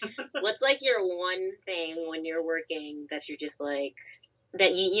 what's like your one thing when you're working that you're just like,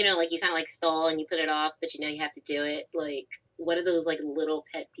 that you know, like you kind of like stall and you put it off, but you know you have to do it. Like, what are those like little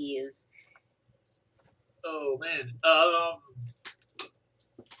pet peeves? Oh man, I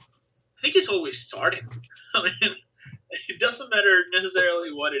think it's always starting. I mean, it doesn't matter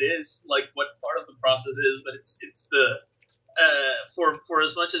necessarily what it is, like what part of the process is, but it's the for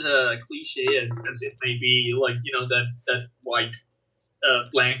as much as a cliche as it may be, like, you know, that white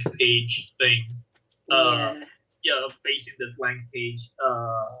blank page thing. Yeah, facing the blank page.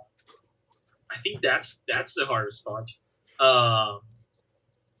 I think that's the hardest part. But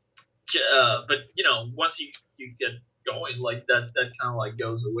you know, once you get going, like that kind of like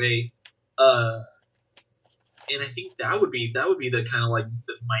goes away. And I think that would be the kind of like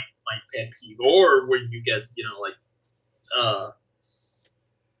my pet peeve, or when you get, you know, like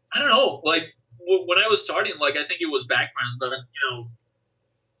I don't know, like when I was starting, like I think it was backgrounds, but you know,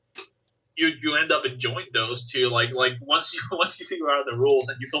 you end up enjoying those too. Like once you figure out the rules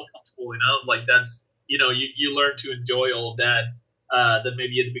and you feel comfortable enough, like that's, you know, you learn to enjoy all of that. That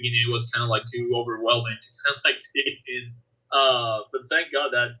maybe at the beginning it was kind of like too overwhelming to kind of like take in. But thank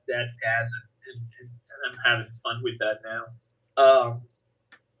God that passed, and I'm having fun with that now.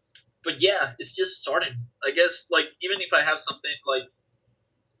 But yeah, it's just starting. I guess, like, even if I have something, like,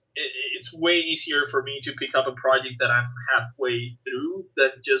 it's way easier for me to pick up a project that I'm halfway through than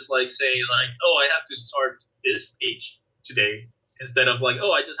just, like, saying, like, oh, I have to start this page today, instead of, like,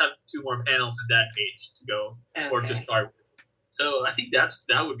 oh, I just have 2 more panels in that page to go, or to start with. So I think that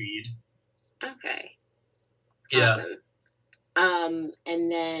would be it. Okay. Yeah. Awesome.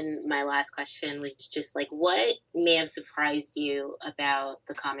 And then my last question was just like, what may have surprised you about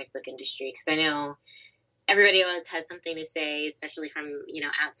the comic book industry? Because I know everybody always has something to say, especially from, you know,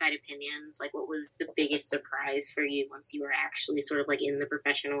 outside opinions. Like, what was the biggest surprise for you once you were actually sort of like in the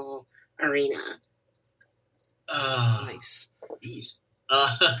professional arena? Nice. Geez.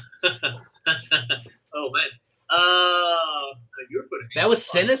 Oh man. You're putting me That on was the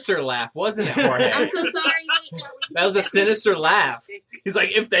spot. sinister laugh, wasn't it, Jorge? I'm so sorry. Wait, no, That was a sinister laugh. He's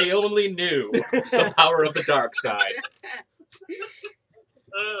like, if they only knew the power of the dark side.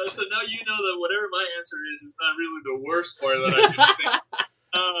 So now you know that whatever my answer is not really the worst part that I can think.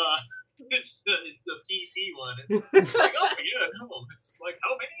 It's the PC one. It's like, oh yeah, no. It's like,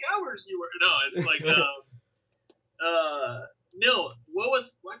 how many hours you were? No, it's like, no.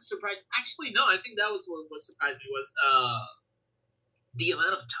 What surprised? Actually, no. I think that was what surprised me was the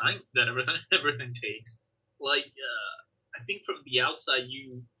amount of time that everything takes. Like, I think from the outside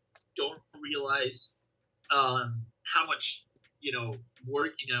you don't realize how much, you know,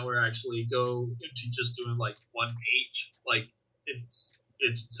 working hour actually go into just doing like one page. Like, it's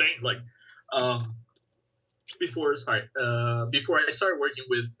insane. Like, before I started working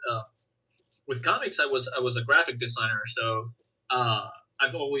with comics, I was a graphic designer, so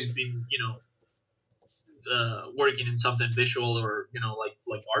I've always been, you know, working in something visual or, you know, like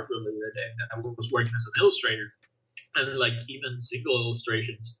art related, and I was working as an illustrator, and like even single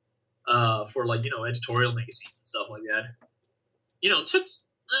illustrations for, like, you know, editorial magazines and stuff like that. You know, it took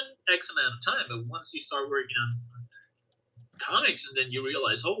an X amount of time, but once you start working on comics, and then you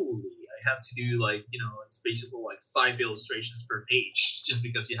realize, holy, I have to do, like, you know, it's basically like 5 illustrations per page just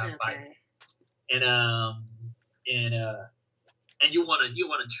because you have 5. And you want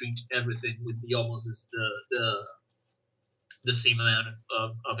to treat everything with almost the same amount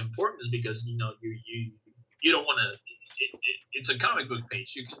of importance, because, you know, you don't want to. It's a comic book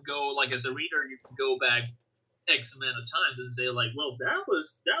page. You can go, like, as a reader, you can go back X amount of times and say, like, well, that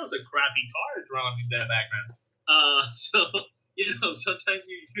was a crappy car drawn in that background. So, you know, sometimes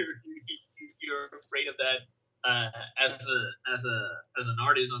you're afraid of that as an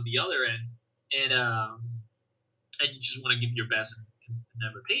artist on the other end, and you just want to give your best in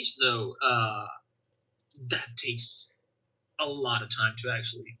every page. So that takes a lot of time to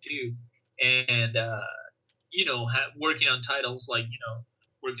actually do, and you know, working on titles like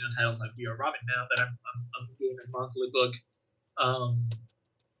We Are Robin now that I'm doing a monthly book.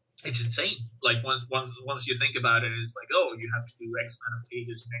 It's insane. Like, once you think about it, it's like, oh, you have to do X amount of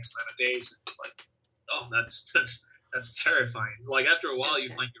pages in X amount of days. It's like, oh, That's terrifying. Like after a while, you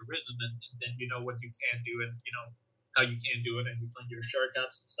find your rhythm, and then you know what you can do, and you know how you can do it, and you find your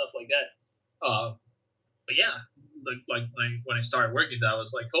shortcuts and stuff like that. But yeah, like when I started working, that I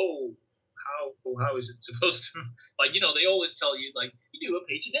was like, oh, how is it supposed to? Like, you know, they always tell you like you do a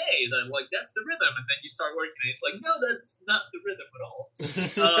page a day, that like that's the rhythm, and then you start working, and it's like, no, that's not the rhythm at all.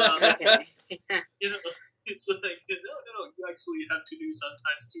 You know, it's like no, you actually have to do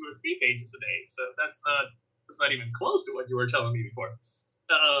sometimes 2 or 3 pages a day, so that's not even close to what you were telling me before.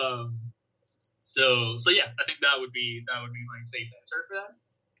 So yeah, I think that would be my safe answer for that.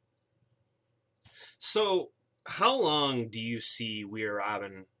 So, how long do you see We Are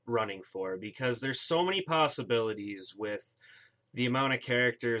Robin running for? Because there's so many possibilities with the amount of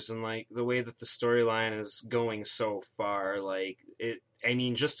characters and like the way that the storyline is going so far. Like I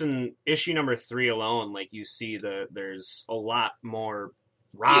mean, just in issue number 3 alone, like you see there's a lot more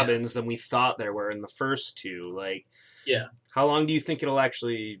Robins than we thought there were in the first 2. Like, yeah, how long do you think it'll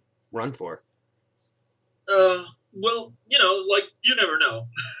actually run for? Well, you know, like you never know.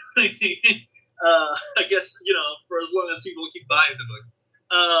 I guess, you know, for as long as people keep buying the book.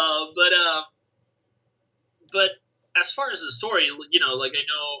 But as far as the story, you know, like I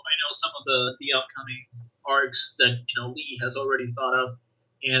know some of the upcoming arcs that, you know, Lee has already thought of,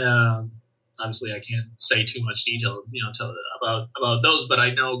 and obviously I can't say too much detail, you know, about those, but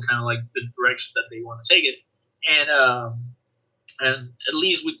I know kind of like the direction that they want to take it, and at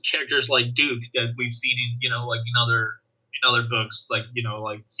least with characters like Duke that we've seen in, you know, like in other books, like, you know,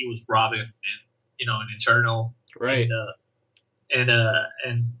 like he was Robin and, you know, an Eternal, right, and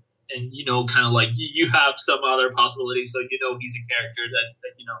you know, kind of like you have some other possibilities, so you know he's a character that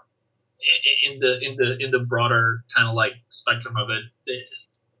you know in the broader kind of like spectrum of it,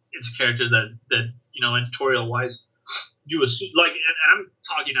 it's a character that you know, editorial wise, you assume, like, and I'm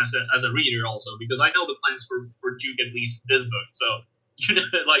talking as a reader also, because I know the plans for Duke, at least this book, so you know,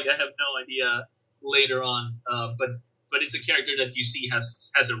 like I have no idea later on, but it's a character that you see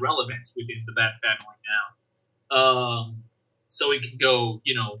has a relevance within the Bat family now. So it can go,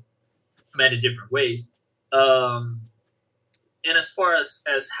 you know, many different ways. And as far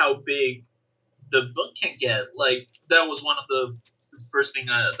as how big the book can get, like that was one of the first thing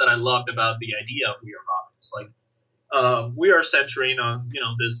that I loved about the idea of We Are Robins. Like we are centering on, you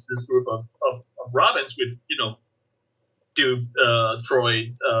know, this group of Robins with, you know, Duke,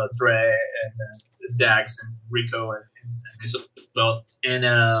 Troy, Dre, and Dax, and Rico, and Isabel, but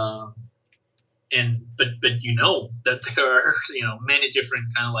you know that there are, you know, many different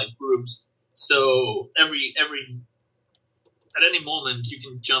kind of like groups. So every at any moment you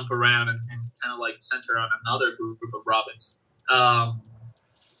can jump around and kind of like center on another group of Robins. And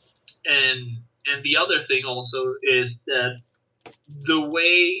the other thing also is that the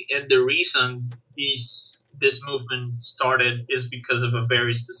way and the reason this movement started is because of a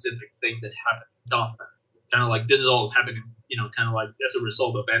very specific thing that happened in Gotham. Kind of like this is all happening, you know, kind of like as a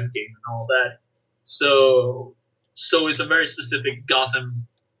result of Endgame and all that. So it's a very specific Gotham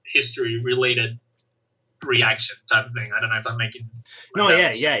history related reaction type of thing. I don't know if I'm making. No,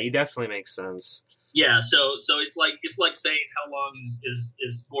 yeah, it definitely makes sense. Yeah, so it's like saying how long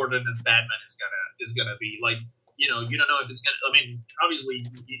is Gordon as Batman is gonna be. Like, you know, you don't know if it's gonna. I mean, obviously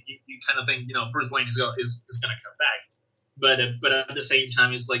you kind of think, you know, Bruce Wayne is gonna come back, but at the same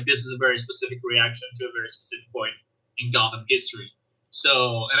time, it's like this is a very specific reaction to a very specific point in Gotham history.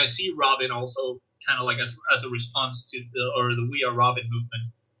 So, and I see Robin also kind of like as a response to the We Are Robin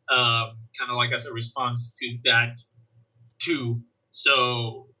movement, kind of like as a response to that too.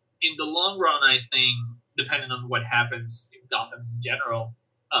 So in the long run, I think, depending on what happens in Gotham in general,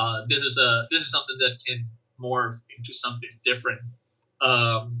 this is something that can morph into something different.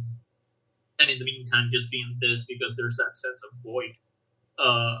 And in the meantime, just being this, because there's that sense of void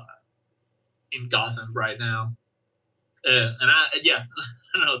in Gotham right now. And I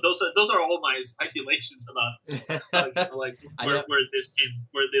don't know. Those are all my speculations about like where this can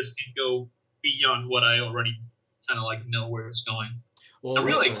go beyond what I already kind of like know where it's going. Well, I'm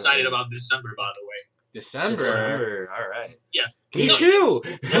really excited about December, by the way. December. All right. Yeah. Me too.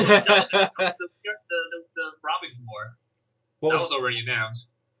 That was the Robin War. That was already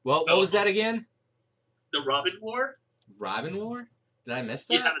announced. Well, what was that again? The Robin War. Robin War? Did I miss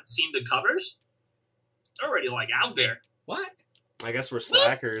that? You haven't seen the covers? They're already like out there. What? I guess we're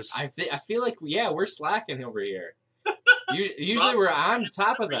slackers. I feel like we're slacking over here. Usually we're on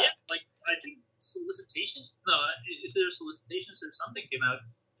top of that. Yeah, like I think solicitations. No, is there solicitations or something came out?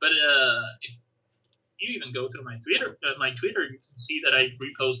 But if you even go through my Twitter, you can see that I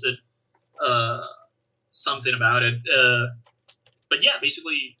reposted something about it. But yeah,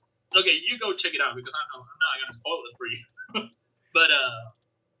 basically, okay, you go check it out because I'm not to spoil it for you. But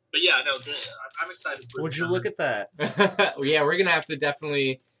yeah, no, I'm excited for. Would you look at that? Yeah, we're gonna have to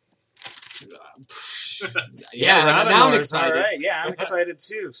definitely. Robin now I'm Wars, excited. All right. Yeah, I'm excited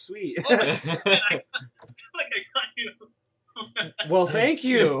too. Sweet. Oh, man, I feel like I got you. Well, thank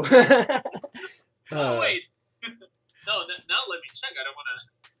you. Oh wait. No, now let me check. I don't want to.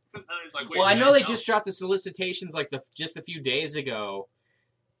 Now he's like, wait. Well, I know they just dropped the solicitations like just a few days ago.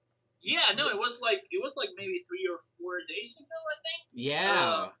 Yeah, no, it was like maybe 3 or 4 days ago, I think.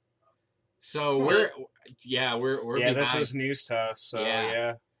 Yeah. So we're behind. This is news to us. So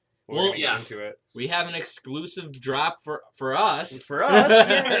Yeah. we're Well, gonna get into it. We have an exclusive drop for us. For us,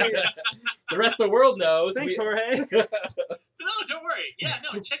 yeah. The rest of the world knows. Thanks, Jorge. No, don't worry. Yeah,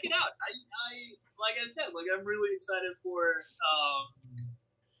 no, check it out. I like I said, like I'm really excited for.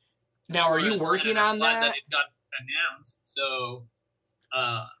 Now, are you for working Atlanta. on I'm glad that? it got announced. So,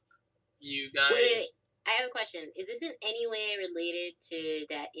 you guys. Wait. I have a question. Is this in any way related to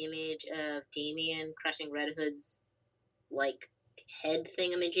that image of Damien crushing Red Hood's, like, head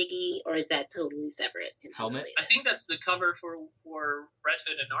thingamajiggy, or is that totally separate? And Helmet? unrelated? I think that's the cover for Red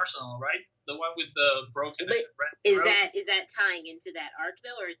Hood and Arsenal, right? The one with the broken. But red Is rose? that tying into that arc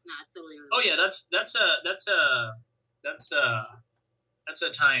though, or it's not totally related? Oh yeah, that's a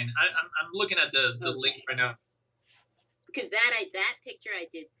tie-in. I'm looking at the link right now. Because that picture I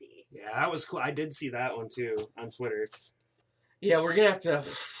did see. Yeah, that was cool. I did see that one too on Twitter. Yeah, we're gonna have to.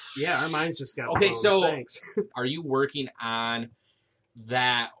 Yeah, our minds just got Okay, blown. so- Thanks. Are you working on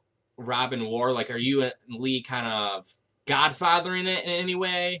that Robin War? Like, are you and Lee kind of godfathering it in any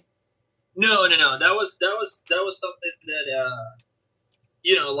way? No. That was something that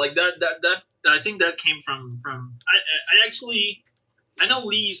like that. I think that came from. I actually. I know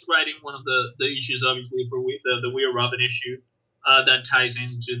Lee's writing one of the issues, obviously, for the We Are Robin issue that ties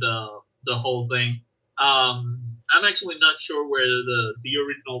into the whole thing. I'm actually not sure where the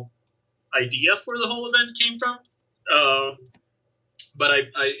original idea for the whole event came from, but I'm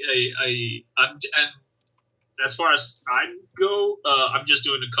and as far as I go, I'm just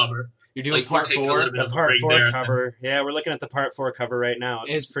doing the cover. You're doing Like, we're part taking a 4. little bit The of a part break 4 there. cover. Yeah, we're looking at the part 4 cover right now. It's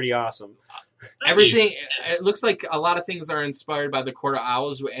It's- pretty awesome. Everything. It looks like a lot of things are inspired by the Court of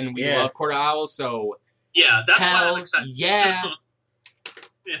Owls, and we Yeah. love Court of Owls. So Yeah, that's why Hell I'm excited. yeah.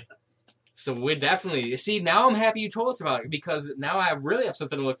 So we definitely see. Now I'm happy you told us about it, because now I really have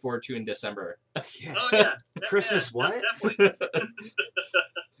something to look forward to in December. Oh yeah, Christmas what? Definitely.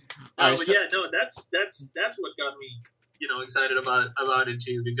 All right, But so- yeah, no, that's what got me, excited about it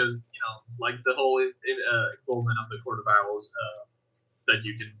too, because like the whole involvement of the Court of Owls that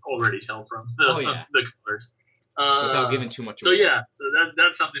you can already tell from the, Oh, yeah. the colors. Without giving too much So away. yeah, so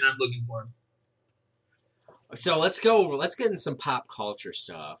that's something I'm looking for. So let's go. Let's get in some pop culture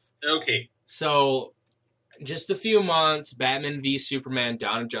stuff. Okay. So, just a few months, Batman v Superman: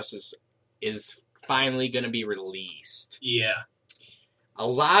 Dawn of Justice is finally going to be released. Yeah. A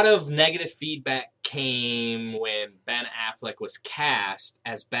lot of negative feedback came when Ben Affleck was cast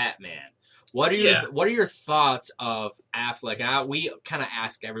as Batman. What are your thoughts of Affleck? We kind of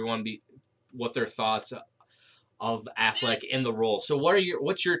ask everyone what their thoughts of Affleck in the role. So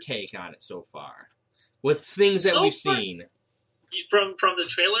what's your take on it so far? With things that So we've far- seen. From the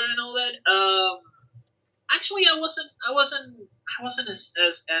trailer and all that. Actually, I wasn't as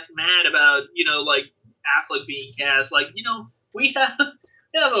mad about like Affleck being cast. Like we have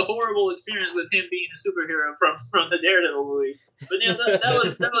a horrible experience with him being a superhero from the Daredevil movie, but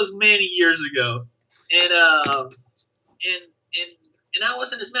that was many years ago, and I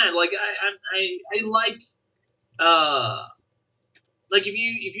wasn't as mad. Like I like if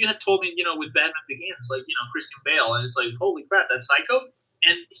you had told me with Batman Begins, like Christian Bale, and it's like, holy crap, that's Psycho,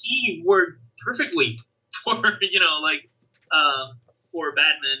 and he worked perfectly for for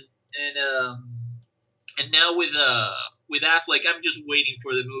Batman, and now with Affleck, I'm just waiting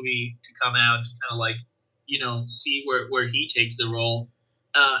for the movie to come out to kind of like see where he takes the role.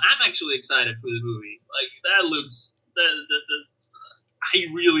 I'm actually excited for the movie. Like that looks I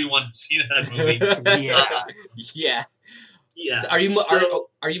really want to see that movie. Yeah. Yeah. Yeah. So are you So-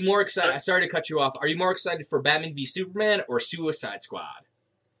 are you more excited? Sorry to cut you off. Are you more excited for Batman v Superman or Suicide Squad?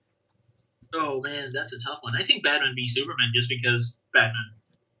 Oh man, that's a tough one. I think Batman v Superman, just because Batman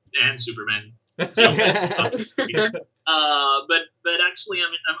and Superman. But actually, I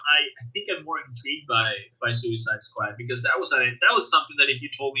think I'm more intrigued by Suicide Squad, because that was something that if you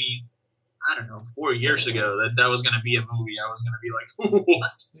told me, I don't know, 4 years ago that was going to be a movie, I was going to be like,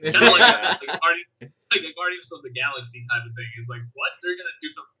 what? Kind of like a Guardians of the Galaxy type of thing. It's like, what? They're going to do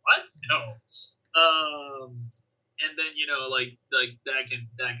what? No. And then like that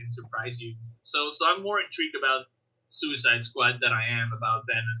can surprise you So I'm more intrigued about Suicide Squad than I am about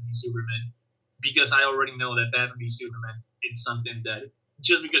Batman v Superman, because I already know that Batman v Superman, it's something that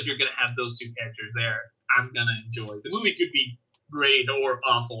just because you're gonna have those two characters there, I'm gonna enjoy. The movie could be great or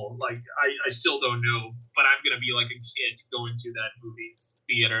awful. Like I still don't know, but I'm gonna be like a kid going to that movie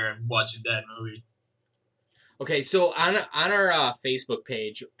theater and watching that movie. Okay, so on our Facebook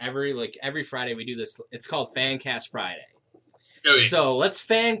page, every Friday we do this. It's called Fancast Friday. Okay. So let's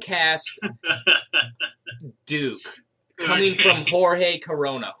fan cast Duke, coming Okay. from Jorge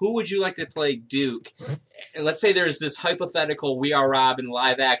Corona. Who would you like to play Duke? And let's say there's this hypothetical We Are Robin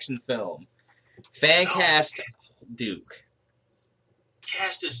live action film. Fan cast Duke.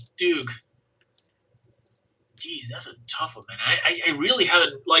 Cast as Duke. Jeez, that's a tough one, man. I really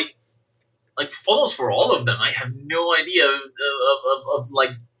haven't like almost for all of them. I have no idea of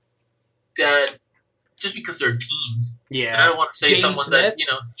like that. Just because they're teens. And I Yeah, don't want to say Jaden someone Smith? that, you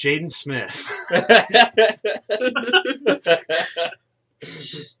know. Jaden Smith.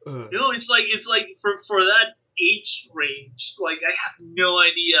 No, it's like for that age range, like I have no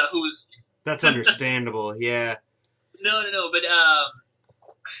idea who's. That's understandable. Yeah. No, but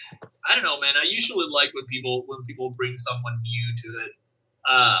I don't know, man. I usually like when people bring someone new to it.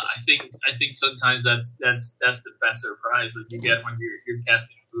 I think sometimes that's the best surprise that you get when you're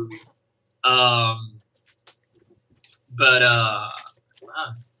casting a movie. But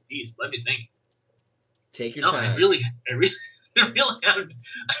geez, let me think. Take your No, time. I really haven't.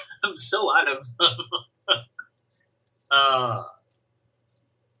 I'm so out of.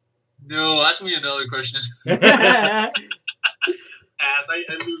 No, ask me another question. Ass, I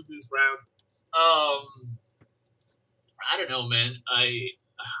lose this round. I don't know, man.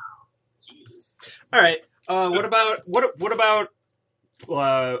 Jesus. All right. What about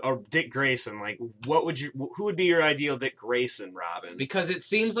Dick Grayson? Like, who would be your ideal Dick Grayson Robin? Because it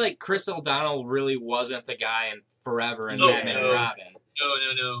seems like Chris O'Donnell really wasn't the guy in Forever and No, Batman and no. Robin. No.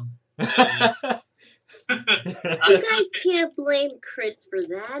 You guys can't blame Chris for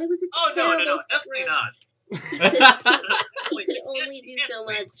that. It was a Oh, no, terrible definitely not. script. He could only do so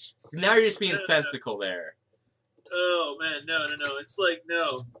much. Now you're just being sensical there. Oh man, no. It's like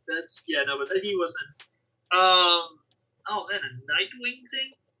no. That's but he wasn't. Oh man, a Nightwing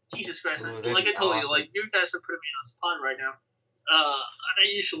thing. Jesus Christ! Oh, Like that'd I be told awesome. you, like you guys are putting me on the spot right now. And I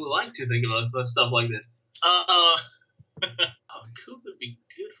usually like to think about stuff like this. Coop would be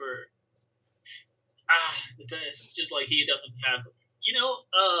good for. But then it's just like he doesn't have.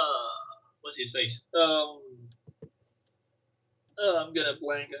 What's his face? I'm gonna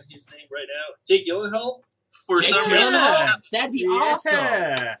blank on his name right now. Jake Gyllenhaal. For Jake some reason, Gyllenhaal. That'd be awesome.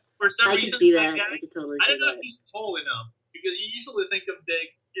 Yeah. for some I can reason, see that that. guy. I can totally I see don't know that. if he's tall enough because you usually think of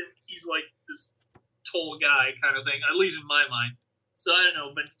Dick if he's like this tall guy kind of thing, at least in my mind. So I don't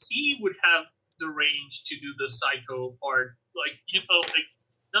know, but he would have the range to do the psycho part, like like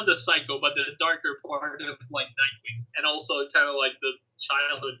not the psycho, but the darker part of like Nightwing, and also kind of like the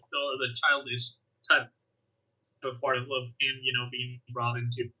childhood or the childish type of part of him, being Robin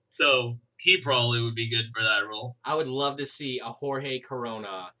too. So he probably would be good for that role. I would love to see a Jorge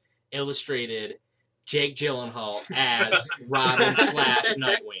Corona illustrated Jake Gyllenhaal as Robin /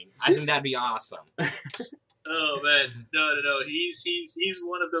 Nightwing. I think that'd be awesome. Oh man, no. He's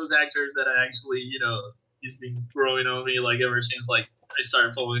one of those actors that I actually, he's been growing on me like ever since like I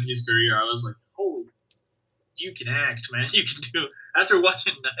started following his career. I was like, holy, you can act, man. You can do. After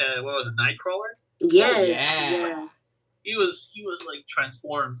watching what was it, Nightcrawler? Yes, yeah. yeah. He was like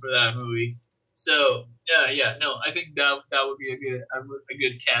transformed for that movie. So yeah, no, I think that would be a good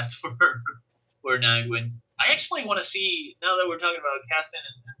cast for Nightwing. I actually want to see, now that we're talking about casting and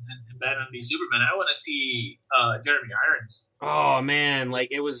Batman v Superman, I want to see Jeremy Irons. Oh man, like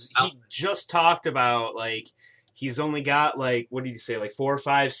he just talked about like he's only got like what did he say, like 4 or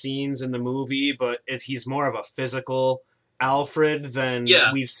 5 scenes in the movie, but he's more of a physical Alfred than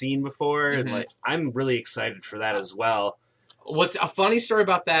we've seen before, and like I'm really excited for that as well. What's a funny story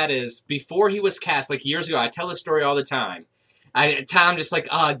about that is before he was cast, like years ago, I tell this story all the time. Tom just like,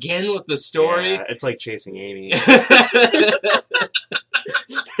 again with the story. Yeah, it's like chasing Amy.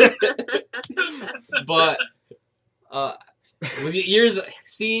 But with years,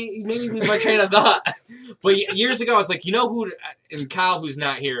 see, maybe lose my train of thought. But years ago, I was like, who? And Kyle, who's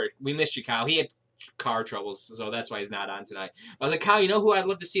not here, we missed you, Kyle. He had car troubles, so that's why he's not on tonight. I was like, Kyle, who I'd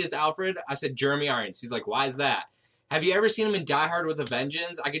love to see as Alfred? I said Jeremy Irons. He's like, why is that? Have you ever seen him in Die Hard with a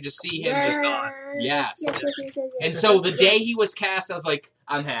Vengeance? I could just see him Yes. And so the day he was cast, I was like,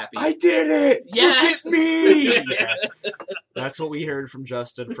 I'm happy. I did it! Yes! Look at me! That's what we heard from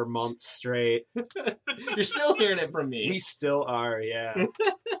Justin for months straight. You're still hearing it from me. We still are, yeah.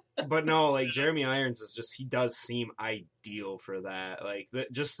 But no, like Jeremy Irons is just, he does seem ideal for that. Like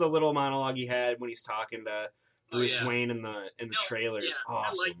just the little monologue he had when he's talking to Bruce Wayne in the trailer is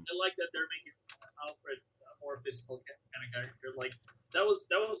awesome. I like that they're making Alfred a more physical kind of character. Like that was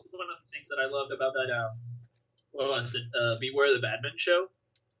one of the things that I loved about that. What was it? Beware the Batman show,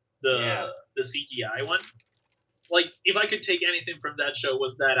 the CGI one. Like if I could take anything from that show,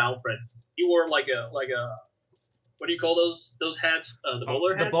 was that Alfred? He wore like a what do you call those hats? The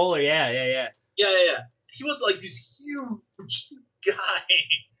bowler hats. The bowler, yeah. Yeah. He was like this huge guy.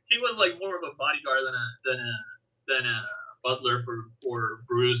 He was like more of a bodyguard than a butler for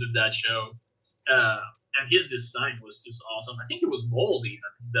Bruce in that show. And his design was just awesome. I think he was bald even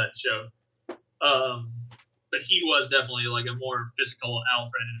in that show. But he was definitely like a more physical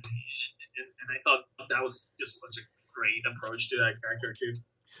Alfred, and I thought that was just such a great approach to that character too.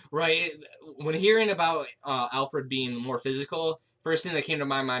 Right. When hearing about Alfred being more physical, first thing that came to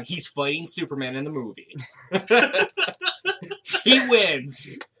my mind, he's fighting Superman in the movie. He wins.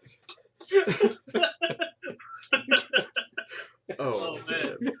 Oh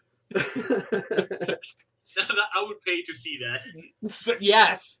man. I would pay to see that. So,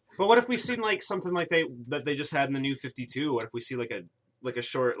 yes. But what if we seen like something like they just had in the New 52? What if we see like a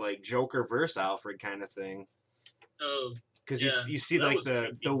short like Joker versus Alfred kind of thing? Oh. Because you see like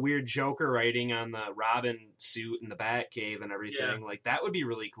the weird Joker writing on the Robin suit in the Batcave and everything. Yeah. Like that would be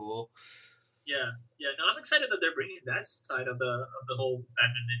really cool. Yeah. No, I'm excited that they're bringing that side of the whole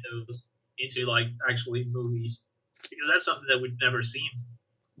Batman mythos into like actually movies, because that's something that we've never seen.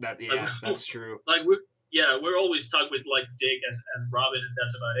 That's true. Like we're always talking with like Dick and Robin, and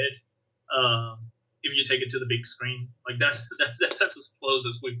that's about it. If you take it to the big screen, like that's as close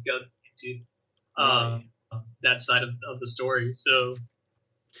as we've got into that side of the story. So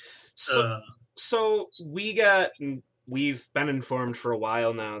we've been informed for a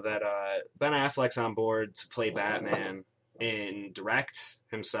while now that Ben Affleck's on board to play Batman and direct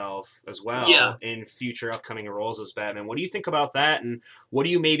himself as well in future upcoming roles as Batman. What do you think about that, and what do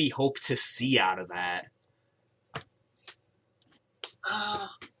you maybe hope to see out of that?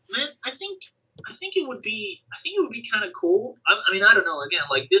 Man, I think it would be kind of cool. I mean, I don't know. Again,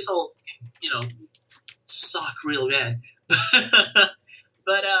 like this whole, suck real bad.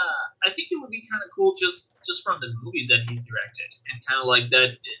 But I think it would be kind of cool just from the movies that he's directed, and kind of like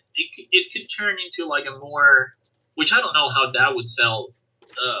that it could turn into like a more, which I don't know how that would sell,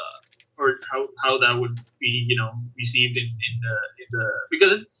 or how that would be received in the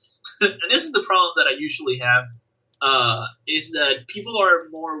because and this is the problem that I usually have, is that people are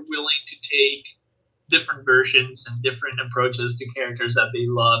more willing to take different versions and different approaches to characters that they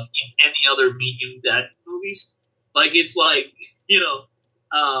love in any other medium than movies. Like it's like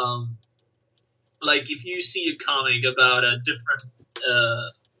like if you see a comic about a different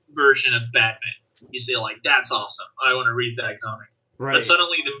version of Batman, you say like, that's awesome, I want to read that comic. Right. But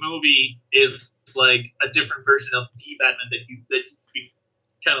suddenly the movie is like a different version of the Batman that you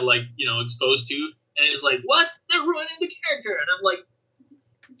kind of like exposed to, and it's like, what? They're ruining the character, and I'm like,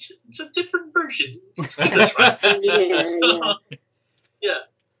 it's a different version.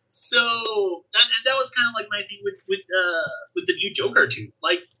 So and that was kind of like my thing with the new Joker too.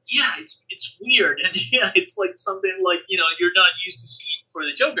 Like, it's weird, and it's like something like you're not used to seeing for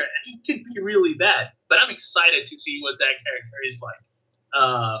the Joker, and he could be really bad. But I'm excited to see what that character is like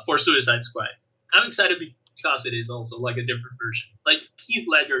for Suicide Squad. I'm excited because it is also like a different version. Like Heath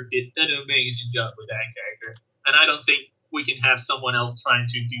Ledger did an amazing job with that character, and I don't think we can have someone else trying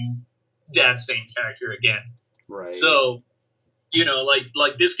to do that same character again. Right. So,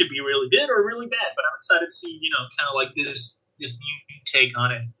 like this could be really good or really bad, but I'm excited to see, kind of like this new take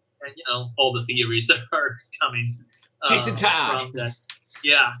on it, and all the theories that are coming. Jason Todd. From that.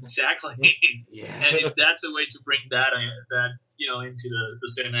 Yeah, exactly. And if that's a way to bring that into the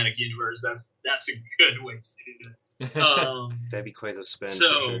cinematic universe, that's a good way to do it. That'd be quite a spin.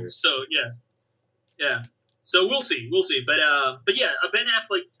 So yeah. So we'll see. But yeah, a Ben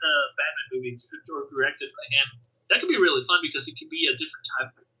Affleck Batman movie directed by him, that could be really fun because it could be a different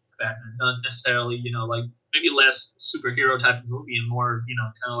type of Batman, not necessarily like maybe less superhero type of movie and more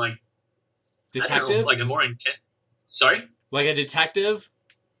kind of like detective, like a more intense. Sorry, like a detective.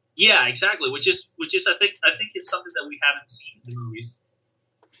 Yeah, exactly. Which is I think is something that we haven't seen in the movies.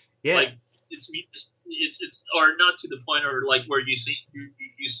 Yeah, like it's or not to the point or like where you see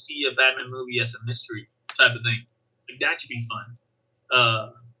a Batman movie as a mystery type of thing. Like that could be fun.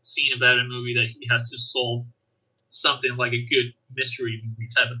 Seeing a Batman movie that he has to solve something like a good mystery movie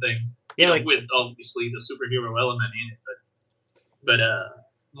type of thing. Yeah, with obviously the superhero element in it, but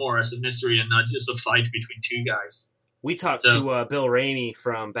more as a mystery and not just a fight between two guys. We talked to Bill Rainey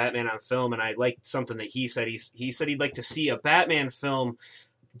from Batman on Film, and I liked something that he said. He said he'd like to see a Batman film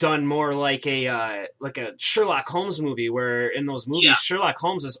done more like a Sherlock Holmes movie, where in those movies Sherlock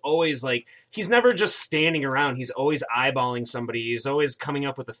Holmes is always like, he's never just standing around, he's always eyeballing somebody, he's always coming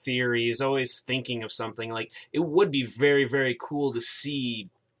up with a theory, he's always thinking of something. Like, it would be very, very cool to see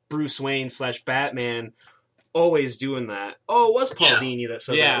Bruce Wayne / Batman always doing that. Oh, it was Paul Dini that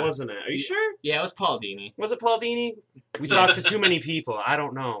said that, wasn't it? Are you sure? Yeah, it was Paul Dini. Was it Paul Dini? We talked to too many people. I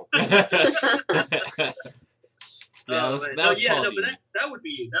don't know. That was but Dini. that would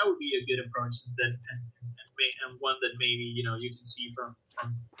be a good approach, and one that maybe you can see from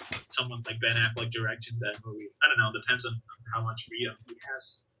someone like Ben Affleck directing that movie. I don't know, depends on how much freedom he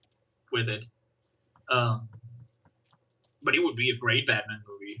has with it. But it would be a great Batman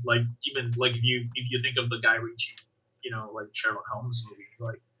movie. Like, even like if you think of the Guy Ritchie, like Sherlock Holmes movie,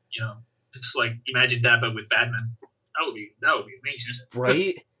 like it's like, imagine that but with Batman. That would be amazing,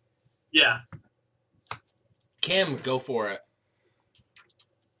 right? Yeah. Kim, go for it.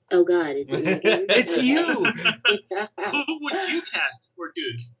 Oh God, it's me again? It's you. Who would you cast for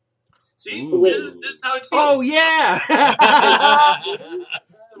Duke? See, Ooh. this is how it feels. Oh yeah.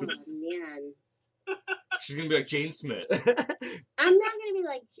 Oh man. She's gonna be like Jane Smith. I'm not gonna be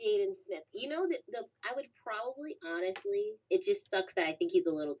like Jaden Smith. I would probably, honestly, it just sucks that I think he's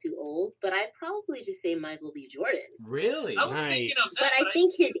a little too old, but I'd probably just say Michael B. Jordan. Really? I was thinking of But that, I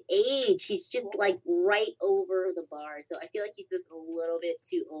think his age, he's just like right over the bar, so I feel like he's just a little bit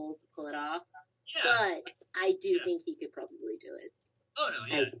too old to pull it off. Yeah. But I do think he could probably do it. Oh no,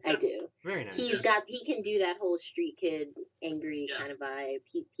 yeah. I do. Very nice. He can do that whole street kid, angry kind of vibe.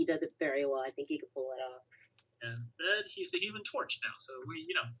 He does it very well. I think he could pull it off. And then he's the Human Torch now, so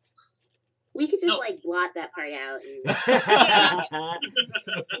we could just blot that part out, and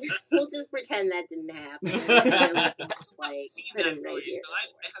we'll just pretend that didn't happen. And then we can just seen put that him movie, right here. so I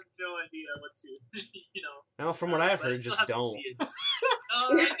have no idea what to No, from what I've but I heard, still just have to don't. see it. I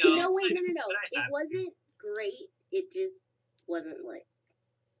know. No, wait, no. But I It have to. wasn't great. It just wasn't like.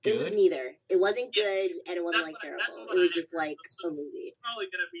 Good? It was neither. It wasn't Yeah, good, and it wasn't that's terrible. what It was I just heard. like So a movie. It's probably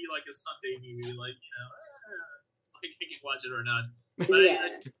gonna be like a Sunday movie, like like you can watch it or not. But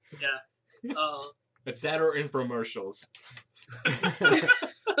Yeah. It's that or infomercials.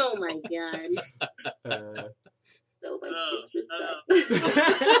 Oh my god. So much disrespect.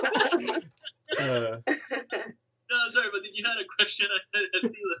 No, sorry, but you had a question. I threw the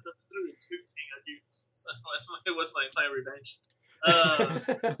Duke thing at you. So it was my revenge.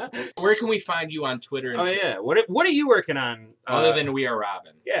 Where can we find you on Twitter? Oh yeah. What are you working on? Other than We Are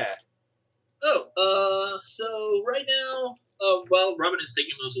Robin. Yeah. So right now, Robin is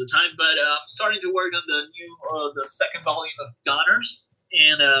taking most of the time, but I'm starting to work on the second volume of Goners,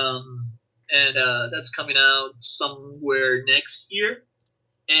 and that's coming out somewhere next year,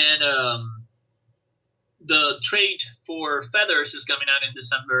 and the trade for Feathers is coming out in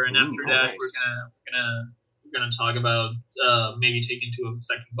December, and after that, nice. we're gonna talk about maybe taking to a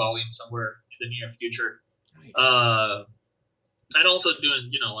second volume somewhere in the near future. Nice. And also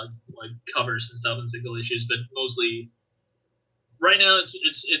doing, like covers and stuff and single issues, but mostly right now it's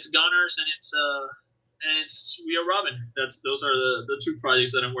Goners and it's We Are Robin. Those are the two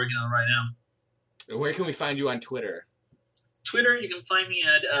projects that I'm working on right now. Where can we find you on Twitter? Twitter, you can find me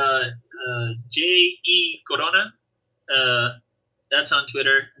at JE Corona. That's on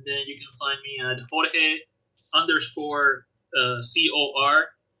Twitter, and then you can find me at Jorge _COR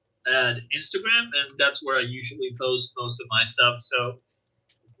at Instagram, and that's where I usually post most of my stuff. So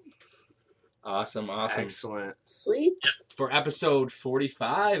Awesome. Excellent. Sweet. For episode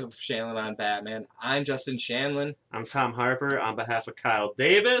 45 of Shanlin on Batman, I'm Justin Shanlin. I'm Tom Harper on behalf of Kyle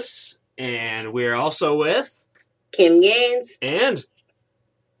Davis, and we're also with Kim Gaines. and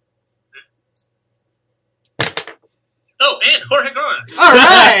and Jorge Corona. all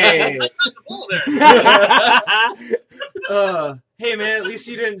right. I got the ball there. Hey man, at least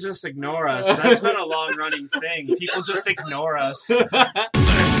you didn't just ignore us. That's been a long running thing. People just ignore us.